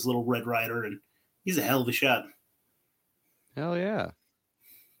 He got his little Red Ryder, and he's a hell of a shot. Hell yeah.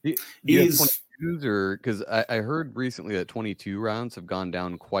 Do you have He's 22s, or because I heard recently that 22 rounds have gone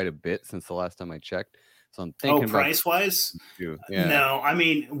down quite a bit since the last time I checked. So I'm thinking price wise. Yeah. No, I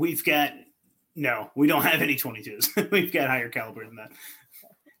mean we don't have any 22s. We've got higher caliber than that.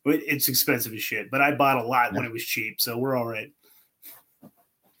 It's expensive as shit, but I bought a lot when it was cheap, so we're all right.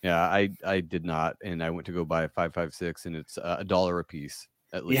 Yeah, I did not, and I went to go buy a 5.56, and it's $1 a piece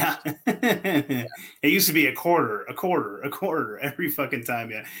at least. Yeah. It used to be a quarter every fucking time.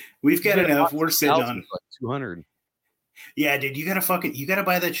 Yeah, we've got enough. We're sitting on like 200. Yeah, dude, you gotta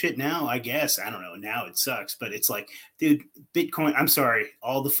buy that shit now. I guess I don't know. Now it sucks, but it's like, dude, Bitcoin. I'm sorry,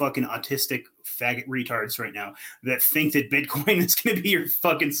 all the fucking autistic faggot retards right now that think that Bitcoin is gonna be your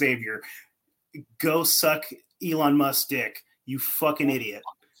fucking savior. Go suck Elon Musk's dick, you fucking idiot.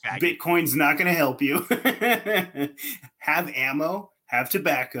 Bitcoin's not gonna help you. Have ammo, have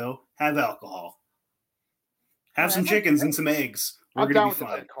tobacco, have alcohol, have some chickens and some eggs. We're I'm gonna down be with the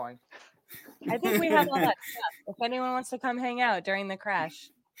fine. Bitcoin. I think we have all that stuff. If anyone wants to come hang out during the crash.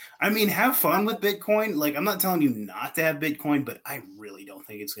 I mean, have fun with Bitcoin. Like, I'm not telling you not to have Bitcoin, but I really don't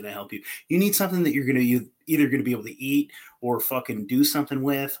think it's going to help you. You need something that you're either going to be able to eat or fucking do something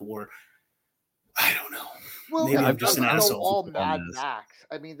with, or I don't know. Well, Maybe I'm it just an doesn't go asshole. all Mad Max.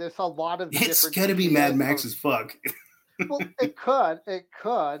 I mean, there's a lot of It's different got to be Mad ideas Max of- as fuck. Well, it could.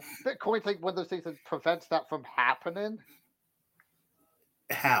 Bitcoin's like one of those things that prevents that from happening.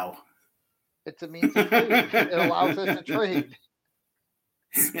 How? It's a means of trade. It allows us to trade.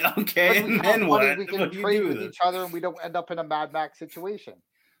 Okay, When we and have then money, what? we can What do you trade do with with it? each other, and we don't end up in a Mad Max situation.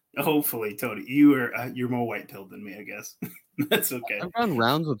 Hopefully, Tony, you're more white pilled than me, I guess. That's okay. I've gone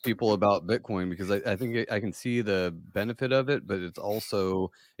rounds with people about Bitcoin because I think I can see the benefit of it, but it's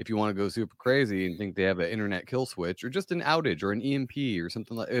also, if you want to go super crazy and think they have an internet kill switch or just an outage or an EMP or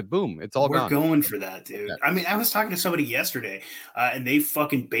something like it, boom, it's all We're gone. going for that, dude. Yeah. I mean, I was talking to somebody yesterday, and they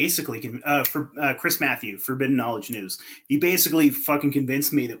fucking basically for Chris Matthew, Forbidden Knowledge News. He basically fucking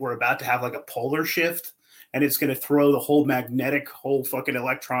convinced me that we're about to have like a polar shift, and it's going to throw the whole whole fucking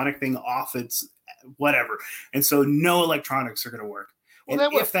electronic thing off its whatever, and so no electronics are going to work. Well, And then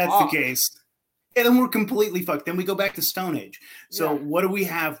we're if that's fucked. the case, and then we're completely fucked. Then we go back to Stone Age. So Yeah. what do we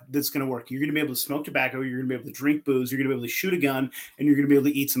have that's going to work? You're going to be able to smoke tobacco. You're going to be able to drink booze. You're going to be able to shoot a gun, and you're going to be able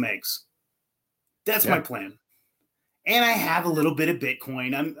to eat some eggs. That's my plan. And I have a little bit of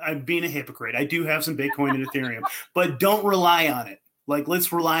Bitcoin. I'm being a hypocrite. I do have some Bitcoin and Ethereum, but don't rely on it. Like,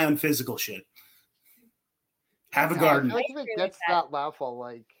 let's rely on physical shit. Have a I garden. feel like if I agree it with gets to that level,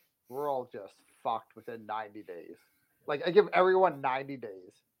 like we're all just fucked within 90 days. Like I give everyone 90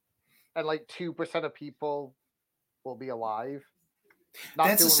 days, and like 2% of people will be alive. Not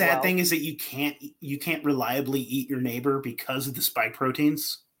That's the doing sad well. thing is that you can't reliably eat your neighbor because of the spike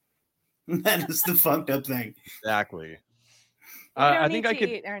proteins. That is the fucked up thing. Exactly. We don't I need think I to could.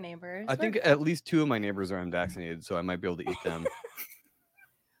 eat our neighbors. I think at least 2 of my neighbors are unvaccinated, so I might be able to eat them.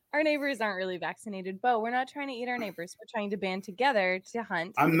 Our neighbors aren't really vaccinated, but we're not trying to eat our neighbors. We're trying to band together to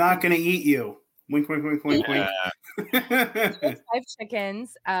hunt. I'm not going to eat you. Wink, wink, wink, wink, wink. We have 5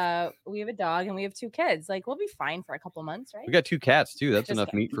 chickens. We have a dog, and we have 2 kids. Like we'll be fine for a couple months, right? We got 2 cats too. That's Just enough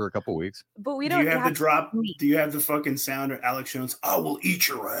kidding. meat for a couple weeks. But we Do don't you have the to drop? meat. Do you have the fucking sound of Alex Jones? I will eat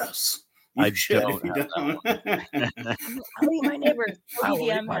your ass. You I should don't if you have that don't. I'll eat my neighbors. I will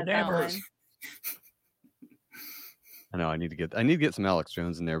eat OBDM my has that neighbors. one. I know I need to get some Alex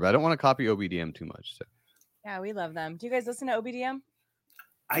Jones in there, but I don't want to copy OBDM too much. So. Yeah, we love them. Do you guys listen to OBDM?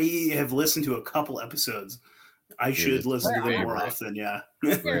 I have listened to a couple episodes. I should it's listen to my them more favorite. often. Yeah.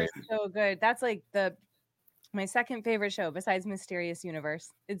 Right. So good. That's like my second favorite show besides Mysterious Universe.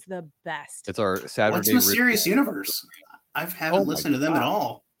 It's the best. It's our Saturday. What's Mysterious ritual. Universe? I haven't Oh my listened to them at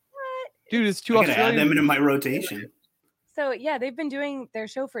all. Dude, it's 2 I gotta add Australian. them into my rotation. So yeah, they've been doing their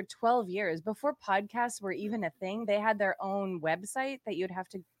show for 12 years. Before podcasts were even a thing, they had their own website that you'd have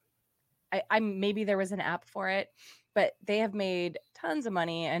to I maybe there was an app for it, but they have made tons of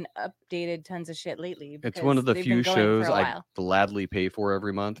money and updated tons of shit lately. It's one of the because they've few been going for shows a I while. gladly pay for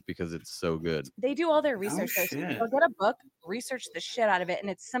every month because it's so good. They do all their research. Oh, So shit. they'll get a book, research the shit out of it, and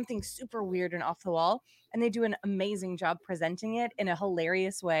it's something super weird and off the wall. And they do an amazing job presenting it in a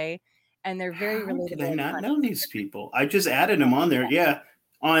hilarious way. And they're very How relatable. did I and not funny. know these people? I just added them on there. Yeah.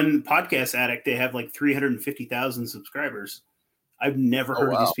 On Podcast Addict, they have like 350,000 subscribers. I've never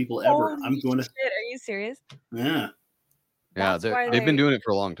heard of these people ever. Holy I'm going to, shit, are you serious? yeah. Yeah, That's why they've been they- doing it for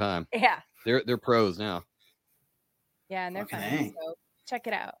a long time. Yeah. They're pros now. Yeah, and they're Fucking funny. A. So check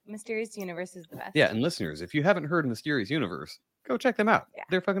it out. Mysterious Universe is the best. Yeah, and listeners, if you haven't heard Mysterious Universe, go check them out. Yeah.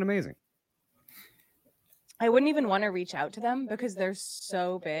 They're fucking amazing. I wouldn't even want to reach out to them because they're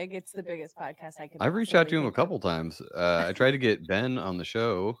so big. It's the biggest podcast I could. I've reached out to possibly him a think of. couple times. I tried to get Ben on the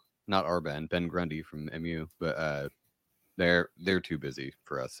show, not our Ben Grundy from MU, but they're too busy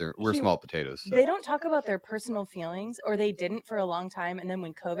for us. We're He- small potatoes. So. They don't talk about their personal feelings, or they didn't for a long time. And then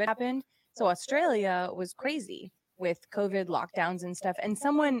when COVID happened, so Australia was crazy with COVID lockdowns and stuff. And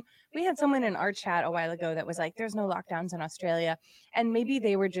we had someone in our chat a while ago that was like, there's no lockdowns in Australia. And maybe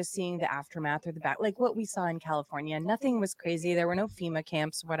they were just seeing the aftermath or the back, like what we saw in California. Nothing was crazy. There were no FEMA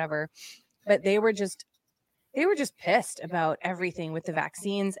camps, whatever. But they were just pissed about everything with the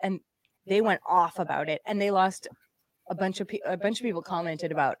vaccines, and they went off about it. And they lost a bunch of people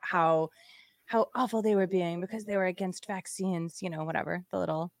commented about how awful they were being because they were against vaccines, whatever, the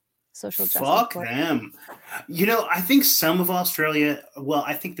little social justice. Fuck warrior. them. I think some of Australia, well,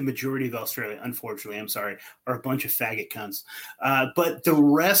 I think the majority of Australia, unfortunately, I'm sorry, are a bunch of faggot cunts. But the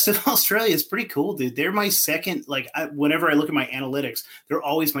rest of Australia is pretty cool, dude. They're my second, whenever I look at my analytics, they're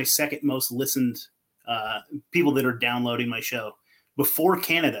always my second most listened people that are downloading my show. Before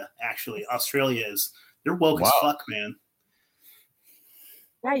Canada, actually, Australia is. They're woke as fuck, man.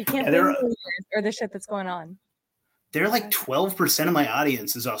 Yeah, you can't Yeah, blame they're- the leaders or the shit that's going on. They're like 12% of my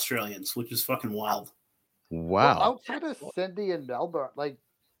audience is Australians, which is fucking wild. Well, Wow. outside of Sydney and Melbourne, like,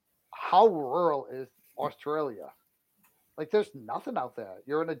 how rural is Australia? Like, there's nothing out there.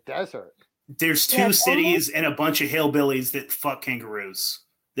 You're in a desert. There's two Yeah, it's cities and a bunch of hillbillies that fuck kangaroos.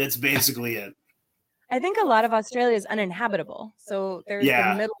 That's basically it. I think a lot of Australia is uninhabitable. So there's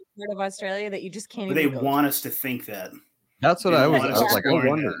Yeah. the middle part of Australia that you just can't But they even go want to. us to think that. That's what They I was. want I us was to like, I learn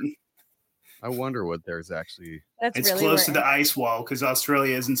wonder. that. I wonder what there's actually. That's It's really close to where the ice wall because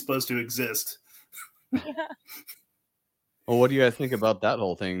Australia isn't supposed to exist. Well, what do you guys think about that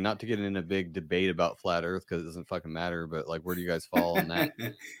whole thing? Not to get in a big debate about flat Earth because it doesn't fucking matter, but like, where do you guys fall on that?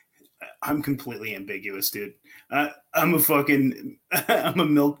 I'm completely ambiguous, dude. I'm a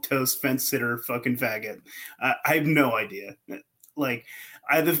milk toast fence sitter fucking faggot. I have no idea. Like,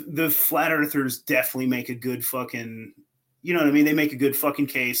 the flat earthers definitely make a good fucking, you know what I mean? They make a good fucking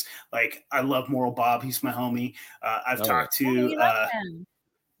case. Like, I love Moral Bob. He's my homie. I've Oh, talked Oh, to, you like them.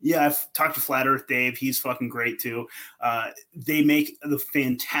 yeah, I've talked to Flat Earth Dave. He's fucking great too. They make the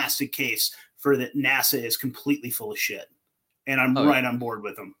fantastic case for that NASA is completely full of shit. And I'm Oh, yeah. right on board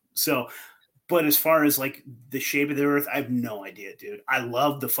with them. So, but as far as like the shape of the earth, I have no idea, dude. I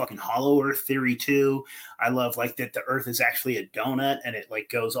love the fucking hollow earth theory too. I love like that the earth is actually a donut and it like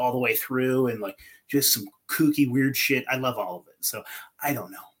goes all the way through and like just some kooky weird shit. I love all of it. So I don't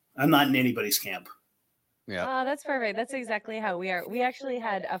know. I'm not in anybody's camp. Yeah. Oh, that's perfect. That's exactly how we are. We actually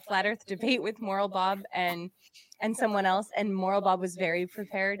had a flat Earth debate with Moral Bob and someone else, and Moral Bob was very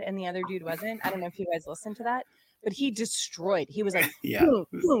prepared, and the other dude wasn't. I don't know if you guys listened to that, but he destroyed. He was like, Yeah. boom,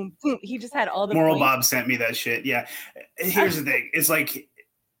 boom, boom. He just had all the Moral points. Bob sent me that shit. Yeah. Here's the thing. It's like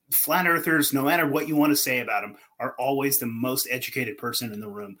flat earthers, no matter what you want to say about them, are always the most educated person in the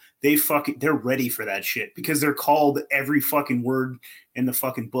room. They're ready for that shit because they're called every fucking word in the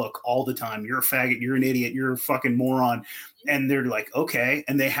fucking book all the time. You're a faggot. You're an idiot. You're a fucking moron. And they're like, okay.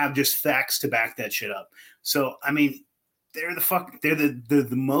 And they have just facts to back that shit up. So, I mean, they're the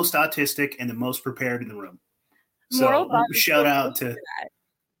most autistic and the most prepared in the room. Moral So Bob is shout so out great to, for that.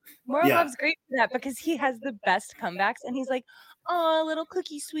 Moral Yeah. Bob's great for that because he has the best comebacks, and he's like, "Oh, little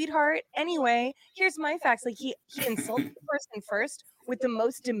cookie sweetheart." Anyway, here's my facts. Like he insults the person first with the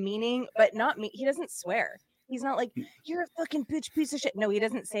most demeaning, but not me. He doesn't swear. He's not like, "You're a fucking bitch piece of shit." No, he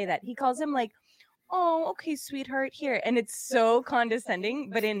doesn't say that. He calls him like, "Oh, okay, sweetheart," here, and it's so condescending,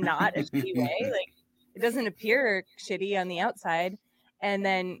 but in not a shitty way. Like it doesn't appear shitty on the outside, and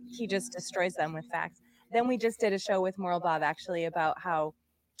then he just destroys them with facts. Then we just did a show with Moral Bob actually about how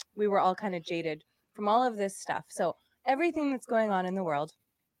we were all kind of jaded from all of this stuff. So everything that's going on in the world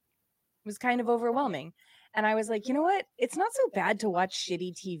was kind of overwhelming. And I was like, you know what? It's not so bad to watch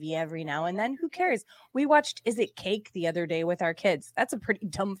shitty TV every now and then. Who cares? We watched Is It Cake the other day with our kids. That's a pretty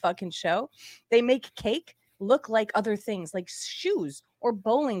dumb fucking show. They make cake look like other things, like shoes or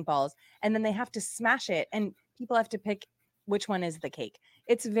bowling balls. And then they have to smash it. And people have to pick which one is the cake.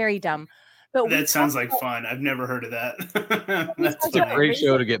 It's very dumb. But we that sounds talked like about- fun. I've never heard of that. That's It's a Yeah, great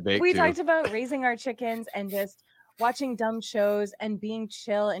show to get baked we to. talked about raising our chickens and just watching dumb shows and being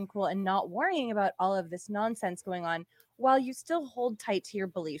chill and cool and not worrying about all of this nonsense going on while you still hold tight to your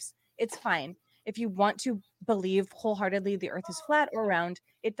beliefs. It's fine. If you want to believe wholeheartedly the earth is flat or round,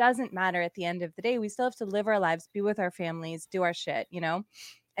 it doesn't matter at the end of the day. We still have to live our lives, be with our families, do our shit, you know?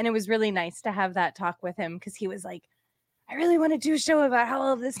 And it was really nice to have that talk with him because he was like, I really want to do a show about how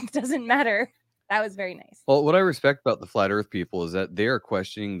all of this doesn't matter. That was very nice. Well, what I respect about the flat Earth people is that they are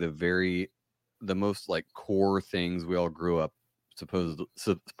questioning the very the most like core things we all grew up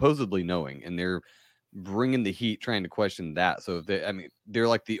supposedly knowing, and they're bringing the heat trying to question that. So they're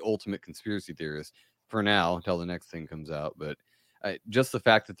like the ultimate conspiracy theorists for now until the next thing comes out. But just the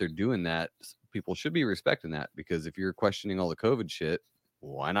fact that they're doing that, people should be respecting that, because if you're questioning all the COVID shit,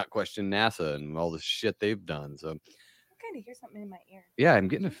 why not question NASA and all the shit they've done? So I kind of hear something in my ear. yeah, I'm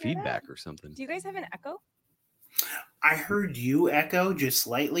getting a Did you hear that? feedback or something. Do you guys have an echo? I heard you echo just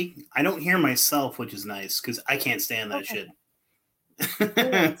slightly. I don't hear myself, which is nice because I can't stand that shit. Is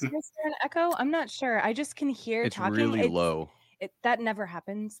there an echo? I'm not sure. I just can hear It's talking. really low. That never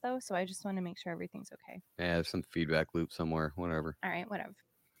happens though, so I just want to make sure everything's okay. Yeah, there's some feedback loop somewhere. Whatever. All right, whatever.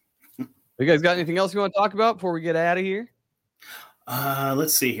 You guys got anything else you want to talk about before we get out of here?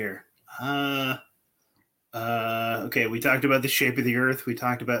 Let's see here. Okay, we talked about the shape of the earth. We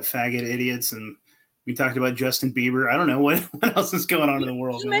talked about faggot idiots, and we talked about Justin Bieber. I don't know what else is going on in the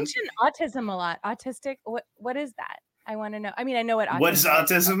world. You mentioned autism a lot. Autistic. What is that? I want to know. I mean, I know what autism What is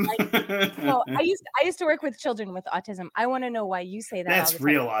autism? Well, I used to work with children with autism. I want to know why you say that. That's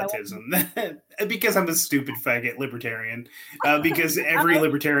real autism. Because I'm a stupid faggot libertarian. Because every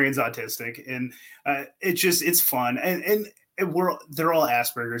libertarian's autistic, and it's fun, and they're all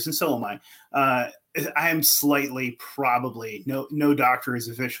Asperger's, and so am I. I am slightly, probably, no doctor has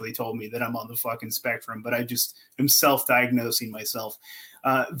officially told me that I'm on the fucking spectrum, but I just am self-diagnosing myself.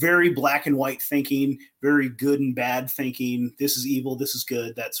 Very black and white thinking, very good and bad thinking. This is evil, this is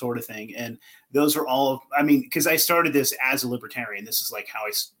good, that sort of thing. And those are all, I mean, because I started this as a libertarian. This is like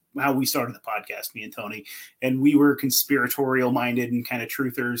how we started the podcast, me and Tony. And we were conspiratorial minded and kind of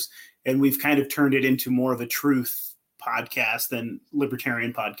truthers. And we've kind of turned it into more of a truth podcast than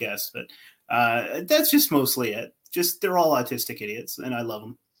libertarian podcast. But that's just mostly it. Just they're all autistic idiots, and I love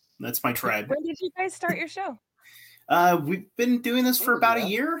them. That's my tribe. When did you guys start your show? We've been doing this for about a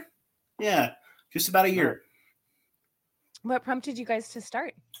year. Yeah, just about a year. What prompted you guys to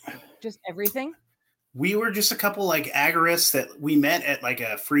start? Just everything? We were just a couple like agorists that we met at like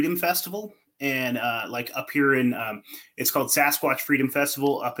a freedom festival, and like up here in it's called Sasquatch Freedom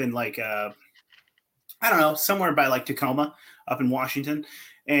Festival up in like I don't know, somewhere by like Tacoma up in Washington.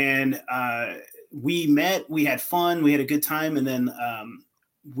 And we met, we had fun, we had a good time. And then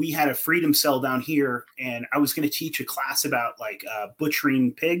we had a freedom cell down here, and I was going to teach a class about like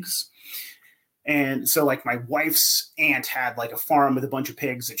butchering pigs. And so like my wife's aunt had like a farm with a bunch of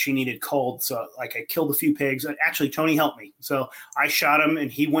pigs that she needed culled. So like I killed a few pigs. Actually, Tony helped me. So I shot him,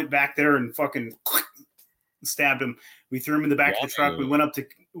 and he went back there and fucking stabbed him. We threw him in the back of the truck. We went up to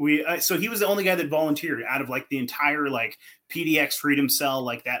so he was the only guy that volunteered out of like the entire like PDX freedom cell,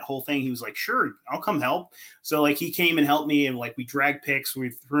 like that whole thing. He was like, sure, I'll come help. So like he came and helped me, and like we dragged pigs. We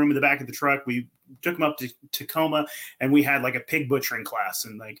threw him in the back of the truck. We took him up to Tacoma, and we had like a pig butchering class,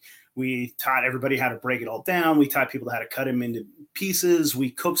 and like we taught everybody how to break it all down. We taught people how to cut him into pieces.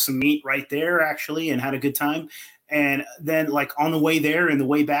 We cooked some meat right there actually, and had a good time. And then like on the way there and the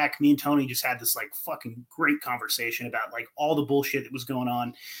way back, me and Tony just had this like fucking great conversation about like all the bullshit that was going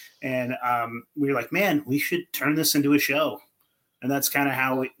on. And we were like, man, we should turn this into a show. And that's kind of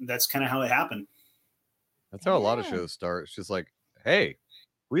how it happened. That's how a lot of shows start. It's just like, hey,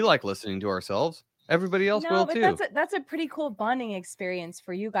 we like listening to ourselves. Everybody else will too. That's a pretty cool bonding experience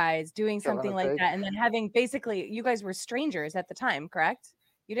for you guys, doing something like that. And then having basically, you guys were strangers at the time, correct?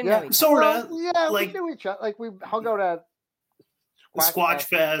 You didn't know each sort other. of. Yeah, like, we knew each other. Like we hung out at Squatch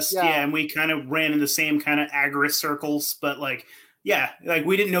Fest, yeah, and we kind of ran in the same kind of agorist circles, but like, yeah, like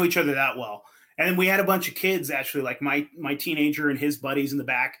we didn't know each other that well. And then we had a bunch of kids actually, like my teenager and his buddies in the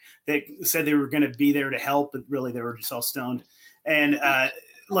back that said they were going to be there to help, but really they were just all stoned. And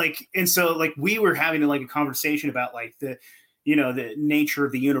so we were having like a conversation about like the nature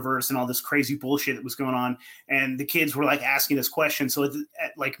of the universe and all this crazy bullshit that was going on. And the kids were like asking us questions. So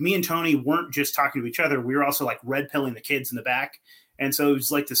like me and Tony weren't just talking to each other. We were also like red pilling the kids in the back. And so it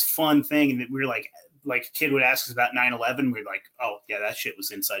was like this fun thing. And we were like a kid would ask us about 9/11. We're like, oh yeah, that shit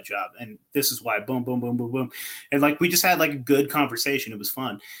was inside job. And this is why, boom, boom, boom, boom, boom. And like, we just had like a good conversation. It was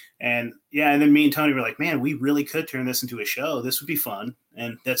fun. And yeah. And then me and Tony were like, man, we really could turn this into a show. This would be fun.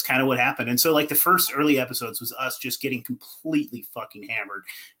 And that's kind of what happened. And so like the first early episodes was us just getting completely fucking hammered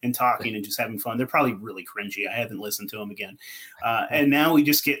and talking and just having fun. They're probably really cringy. I haven't listened to them again. And now we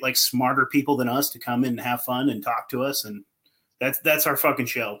just get like smarter people than us to come in and have fun and talk to us. And that's our fucking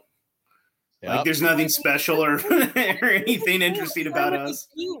show. Yep. Like there's nothing special or anything interesting about us.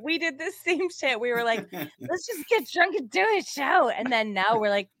 We did the same shit. We were like, let's just get drunk and do a show. And then now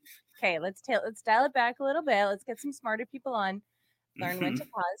we're like, okay, let's dial it back a little bit. Let's get some smarter people on, learn when to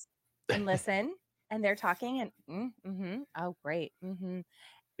pause and listen. And they're talking and oh, great.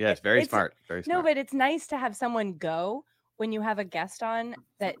 Yeah, it's very It's- smart. Very No, smart. but it's nice to have someone go when you have a guest on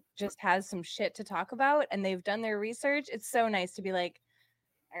that just has some shit to talk about and they've done their research. It's so nice to be like,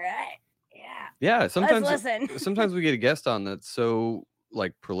 all right, yeah, Yeah, sometimes let's listen. sometimes we get a guest on that's so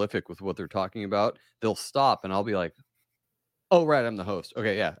like prolific with what they're talking about. They'll stop and I'll be like, "Oh, right, I'm the host.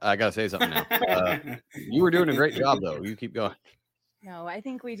 Okay, yeah, I gotta say something now. You were doing a great job, though. You keep going." No, I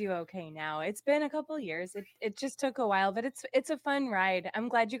think we do okay now. It's been a couple years. It just took a while, but it's a fun ride. I'm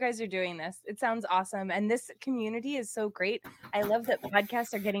glad you guys are doing this. It sounds awesome. And this community is so great. I love that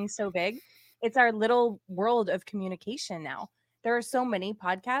podcasts are getting so big. It's our little world of communication now. There are so many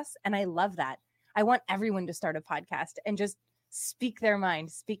podcasts, and I love that. I want everyone to start a podcast and just speak their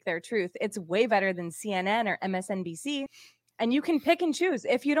mind, speak their truth. It's way better than CNN or MSNBC. And you can pick and choose.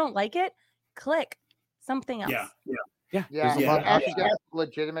 If you don't like it, click something else. Yeah. Yeah, there's a Yeah. lot of actually options. get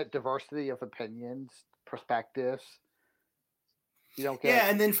legitimate diversity of opinions, perspectives. You don't get Yeah,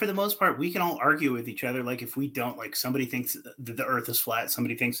 and then for the most part, we can all argue with each other. Like if we don't, like somebody thinks that the Earth is flat,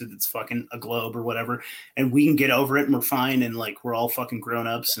 somebody thinks that it's fucking a globe or whatever, and we can get over it and we're fine and like we're all fucking grown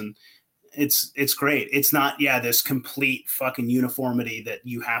ups and it's great. It's not this complete fucking uniformity that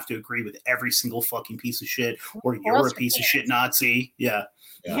you have to agree with every single fucking piece of shit or you're else a piece of shit Nazi. Yeah.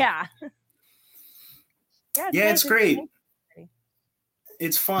 Yeah. Yeah, it's great.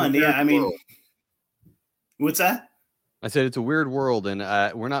 It's fun. Weird Yeah, I mean, world. what's that? I said it's a weird world, and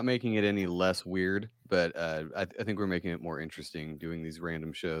we're not making it any less weird, but I think we're making it more interesting doing these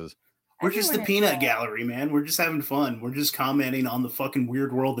random shows. We're just the Everyone is peanut gallery, man. We're just having fun. We're just commenting on the fucking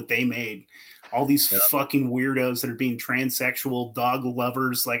weird world that they made. All these fucking weirdos that are being transsexual dog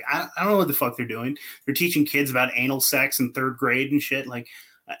lovers. Like, I don't know what the fuck they're doing. They're teaching kids about anal sex in 3rd grade and shit. Like,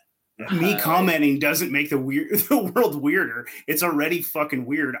 me commenting doesn't make the world weirder. It's already fucking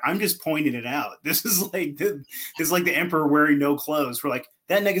weird. I'm just pointing it out. This is like the emperor wearing no clothes. We're like,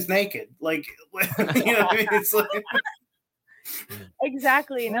 that nigga's naked. Like, you know what I mean? It's like...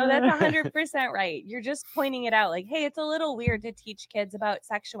 Exactly. No, that's 100% right. You're just pointing it out like, hey, it's a little weird to teach kids about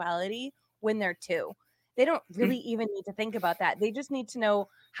sexuality when they're 2. They don't really even need to think about that. They just need to know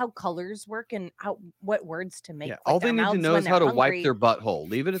how colors work and what words to make. Yeah, with all their they need to mouths know when is how they're to wipe hungry. their butthole.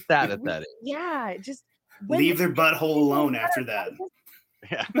 Leave it at that. Yeah, just leave their butthole alone after that.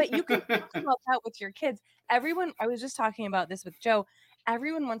 Yeah. But you can talk about that with your kids. Everyone, I was just talking about this with Joe.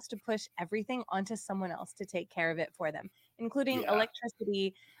 Everyone wants to push everything onto someone else to take care of it for them, including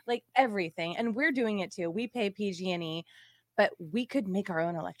electricity, like everything. And we're doing it too. We pay PG&E, but we could make our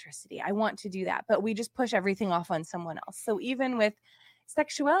own electricity. I want to do that, but we just push everything off on someone else. So even with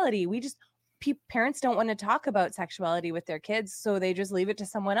sexuality, parents don't want to talk about sexuality with their kids, so they just leave it to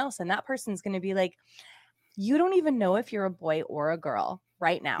someone else. And that person's going to be like, you don't even know if you're a boy or a girl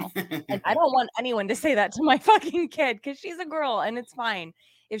right now. And I don't want anyone to say that to my fucking kid because she's a girl and it's fine.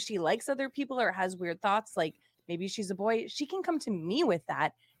 If she likes other people or has weird thoughts, like maybe she's a boy, she can come to me with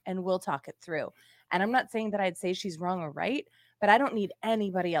that and we'll talk it through. And I'm not saying that I'd say she's wrong or right, but I don't need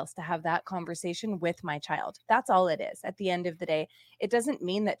anybody else to have that conversation with my child. That's all it is. At the end of the day, it doesn't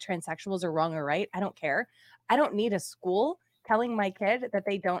mean that transsexuals are wrong or right. I don't care. I don't need a school telling my kid that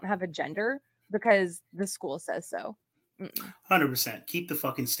they don't have a gender because the school says so. 100%. Keep the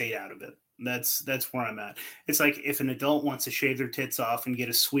fucking state out of it. That's where I'm at. It's like if an adult wants to shave their tits off and get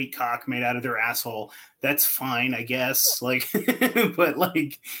a sweet cock made out of their asshole, that's fine, I guess. Like, but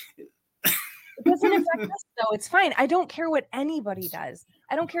like, it doesn't affect us though. It's fine. I don't care what anybody does.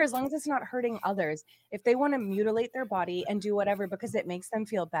 I don't care as long as it's not hurting others. If they want to mutilate their body and do whatever because it makes them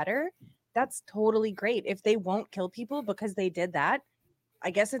feel better, that's totally great. If they won't kill people because they did that, I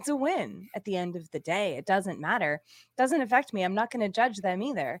guess it's a win at the end of the day. It doesn't matter. It doesn't affect me. I'm not going to judge them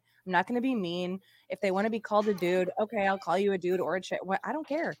either. I'm not going to be mean. If they want to be called a dude, okay, I'll call you a dude or a chick. I don't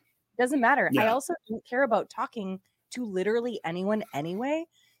care. It doesn't matter. I also don't care about talking to literally anyone anyway.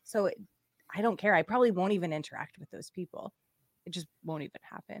 So I don't care. I probably won't even interact with those people. It just won't even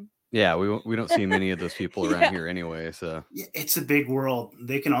happen. Yeah, we don't see many of those people around here anyway. So it's a big world.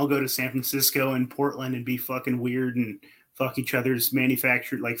 They can all go to San Francisco and Portland and be fucking weird and fuck each other's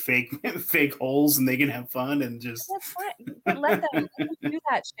manufactured like fake holes, and they can have fun and just that's fine. Let them do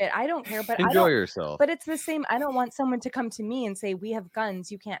that shit. I don't care, but enjoy yourself. But it's the same. I don't want someone to come to me and say, we have guns,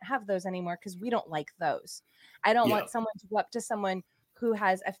 you can't have those anymore because we don't like those. I don't want someone to go up to someone who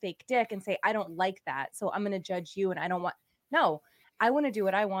has a fake dick and say, I don't like that, so I'm going to judge you. And I don't want, no, I want to do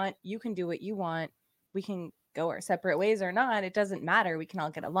what I want. You can do what you want. We can go our separate ways or not. It doesn't matter. We can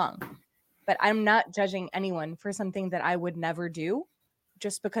all get along. But I'm not judging anyone for something that I would never do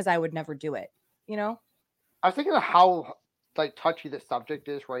just because I would never do it. You know? I was thinking of how like touchy the subject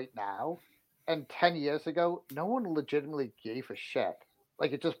is right now. And 10 years ago, no one legitimately gave a shit.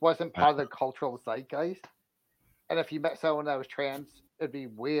 Like it just wasn't part of the cultural zeitgeist. And if you met someone that was trans, it'd be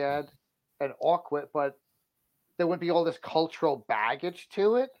weird and awkward, but there wouldn't be all this cultural baggage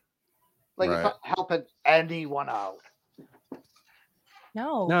to it. Like it's Right. not helping anyone out.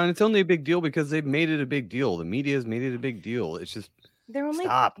 No, No, and it's only a big deal because they've made it a big deal. The media's made it a big deal. It's just they're only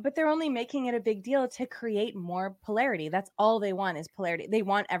stop. but they're only making it a big deal to create more polarity. That's all they want is polarity. They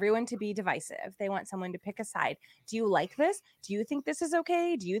want everyone to be divisive. They want someone to pick a side. Do you like this? Do you think this is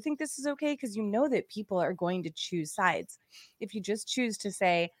okay? Do you think this is okay? Because you know that people are going to choose sides. If you just choose to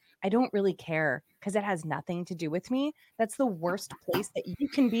say, I don't really care because it has nothing to do with me, that's the worst place that you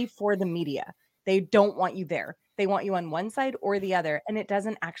can be for the media. They don't want you there. They want you on one side or the other. And it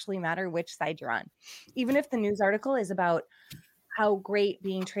doesn't actually matter which side you're on. Even if the news article is about how great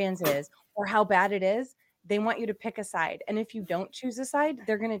being trans is or how bad it is, they want you to pick a side. And if you don't choose a side,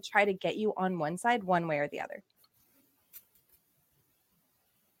 they're going to try to get you on one side, one way or the other.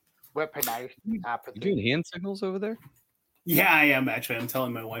 Weaponized You apathy. doing hand signals over there? Yeah, I am actually. I'm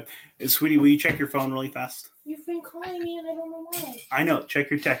telling my wife, sweetie, will you check your phone really fast? You've been calling me and I don't know why. I know. Check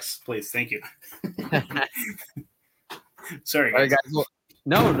your texts, please. Thank you. Sorry, All right, guys. guys. Well,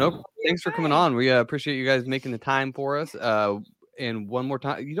 no. Thanks for coming on. We appreciate you guys making the time for us. And one more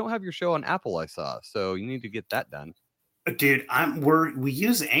time, you don't have your show on Apple, I saw, so you need to get that done. Dude, we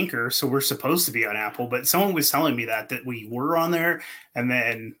use Anchor, so we're supposed to be on Apple, but someone was telling me that we were on there and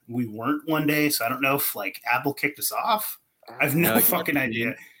then we weren't one day. So I don't know if like Apple kicked us off. I have no No, fucking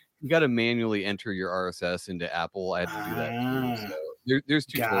idea. You got to manually enter your RSS into Apple. I had to do that too. So there's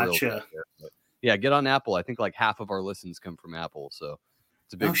tutorials. Gotcha. out there, but yeah, get on Apple. I think like half of our listens come from Apple, so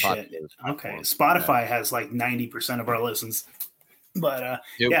it's a big Oh, shit. popular Okay. platform. Spotify has like 90% of our listens. But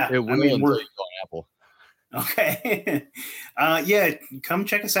yeah, it will I mean, until we're you go on Apple. okay. Yeah, come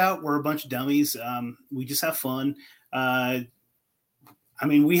check us out. We're a bunch of dummies. We just have fun. I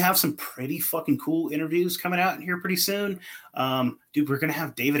mean, we have some pretty fucking cool interviews coming out here pretty soon. Dude, we're gonna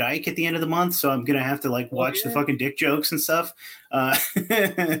have David Icke at the end of the month, so I'm gonna have to like watch the fucking dick jokes and stuff. No,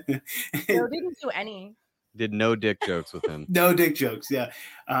 didn't do any. Did no dick jokes with him. No dick jokes, yeah.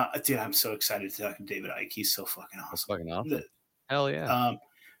 Dude, I'm so excited to talk to David Icke. He's so fucking That's awesome. fucking awesome. Hell yeah.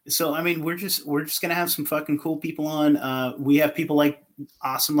 So I mean, we're just gonna have some fucking cool people on. We have people like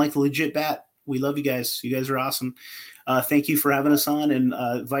awesome, like the Legit Bat. We love you guys. You guys are awesome. Thank you for having us on,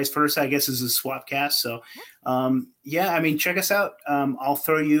 and vice versa. I guess is a swap cast. So yeah, I mean, check us out. I'll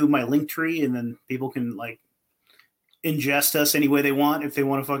throw you my link tree, and then people can like ingest us any way they want. If they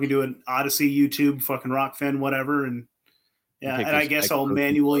want to fucking do an Odyssey, YouTube, fucking Rockfin, whatever, and yeah, Pick and I your guess spike I'll protein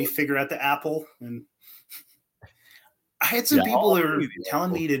manually code. figure out the Apple and. I had some Yeah, people that I'll were do the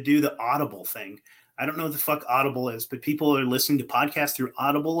telling me to do the Audible thing. I don't know what the fuck Audible is, but people are listening to podcasts through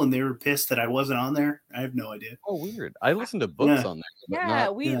Audible and they were pissed that I wasn't on there. I have no idea. Oh, weird. I listen to books Yeah. on there. but Yeah,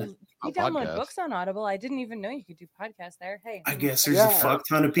 not- we yeah. download podcasts. books on Audible. I didn't even know you could do podcasts there. Hey, I guess there's Yeah. a fuck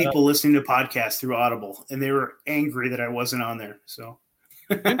ton of people listening to podcasts through Audible and they were angry that I wasn't on there. So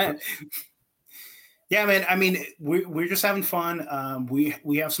yeah, man. I mean, we're just having fun.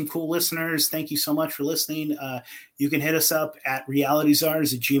 We have some cool listeners. Thank you so much for listening. You can hit us up at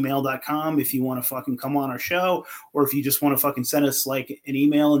realityzars@gmail.com if you want to fucking come on our show, or if you just want to fucking send us like an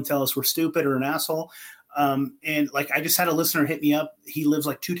email and tell us we're stupid or an asshole. And like, I just had a listener hit me up. He lives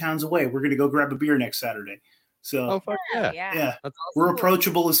like 2 towns away. We're going to go grab a beer next Saturday. So Oh, fuck yeah. yeah. yeah, That's we're awesome.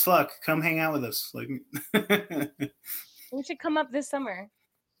 approachable as fuck. Come hang out with us. Like, We should come up this summer.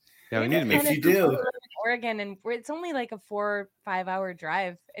 Yeah, we need to If make you If do. we live in Oregon, and it's only like a 4 or 5 hour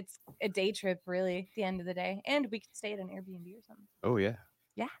drive. It's a day trip, really, at the end of the day, and we could stay at an Airbnb or something. Oh, yeah.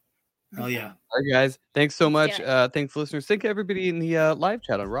 oh yeah. All right, guys. Thanks so much. Yeah. Thanks, listeners. Thank everybody in the live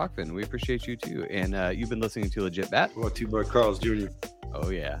chat on Rockfin. We appreciate you too. And you've been listening to Legit Bat. Brought to you by Carl's Jr. Oh,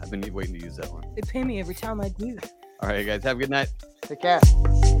 yeah. I've been waiting to use that one. They pay me every time I do. All right, guys. Have a good night. Take care.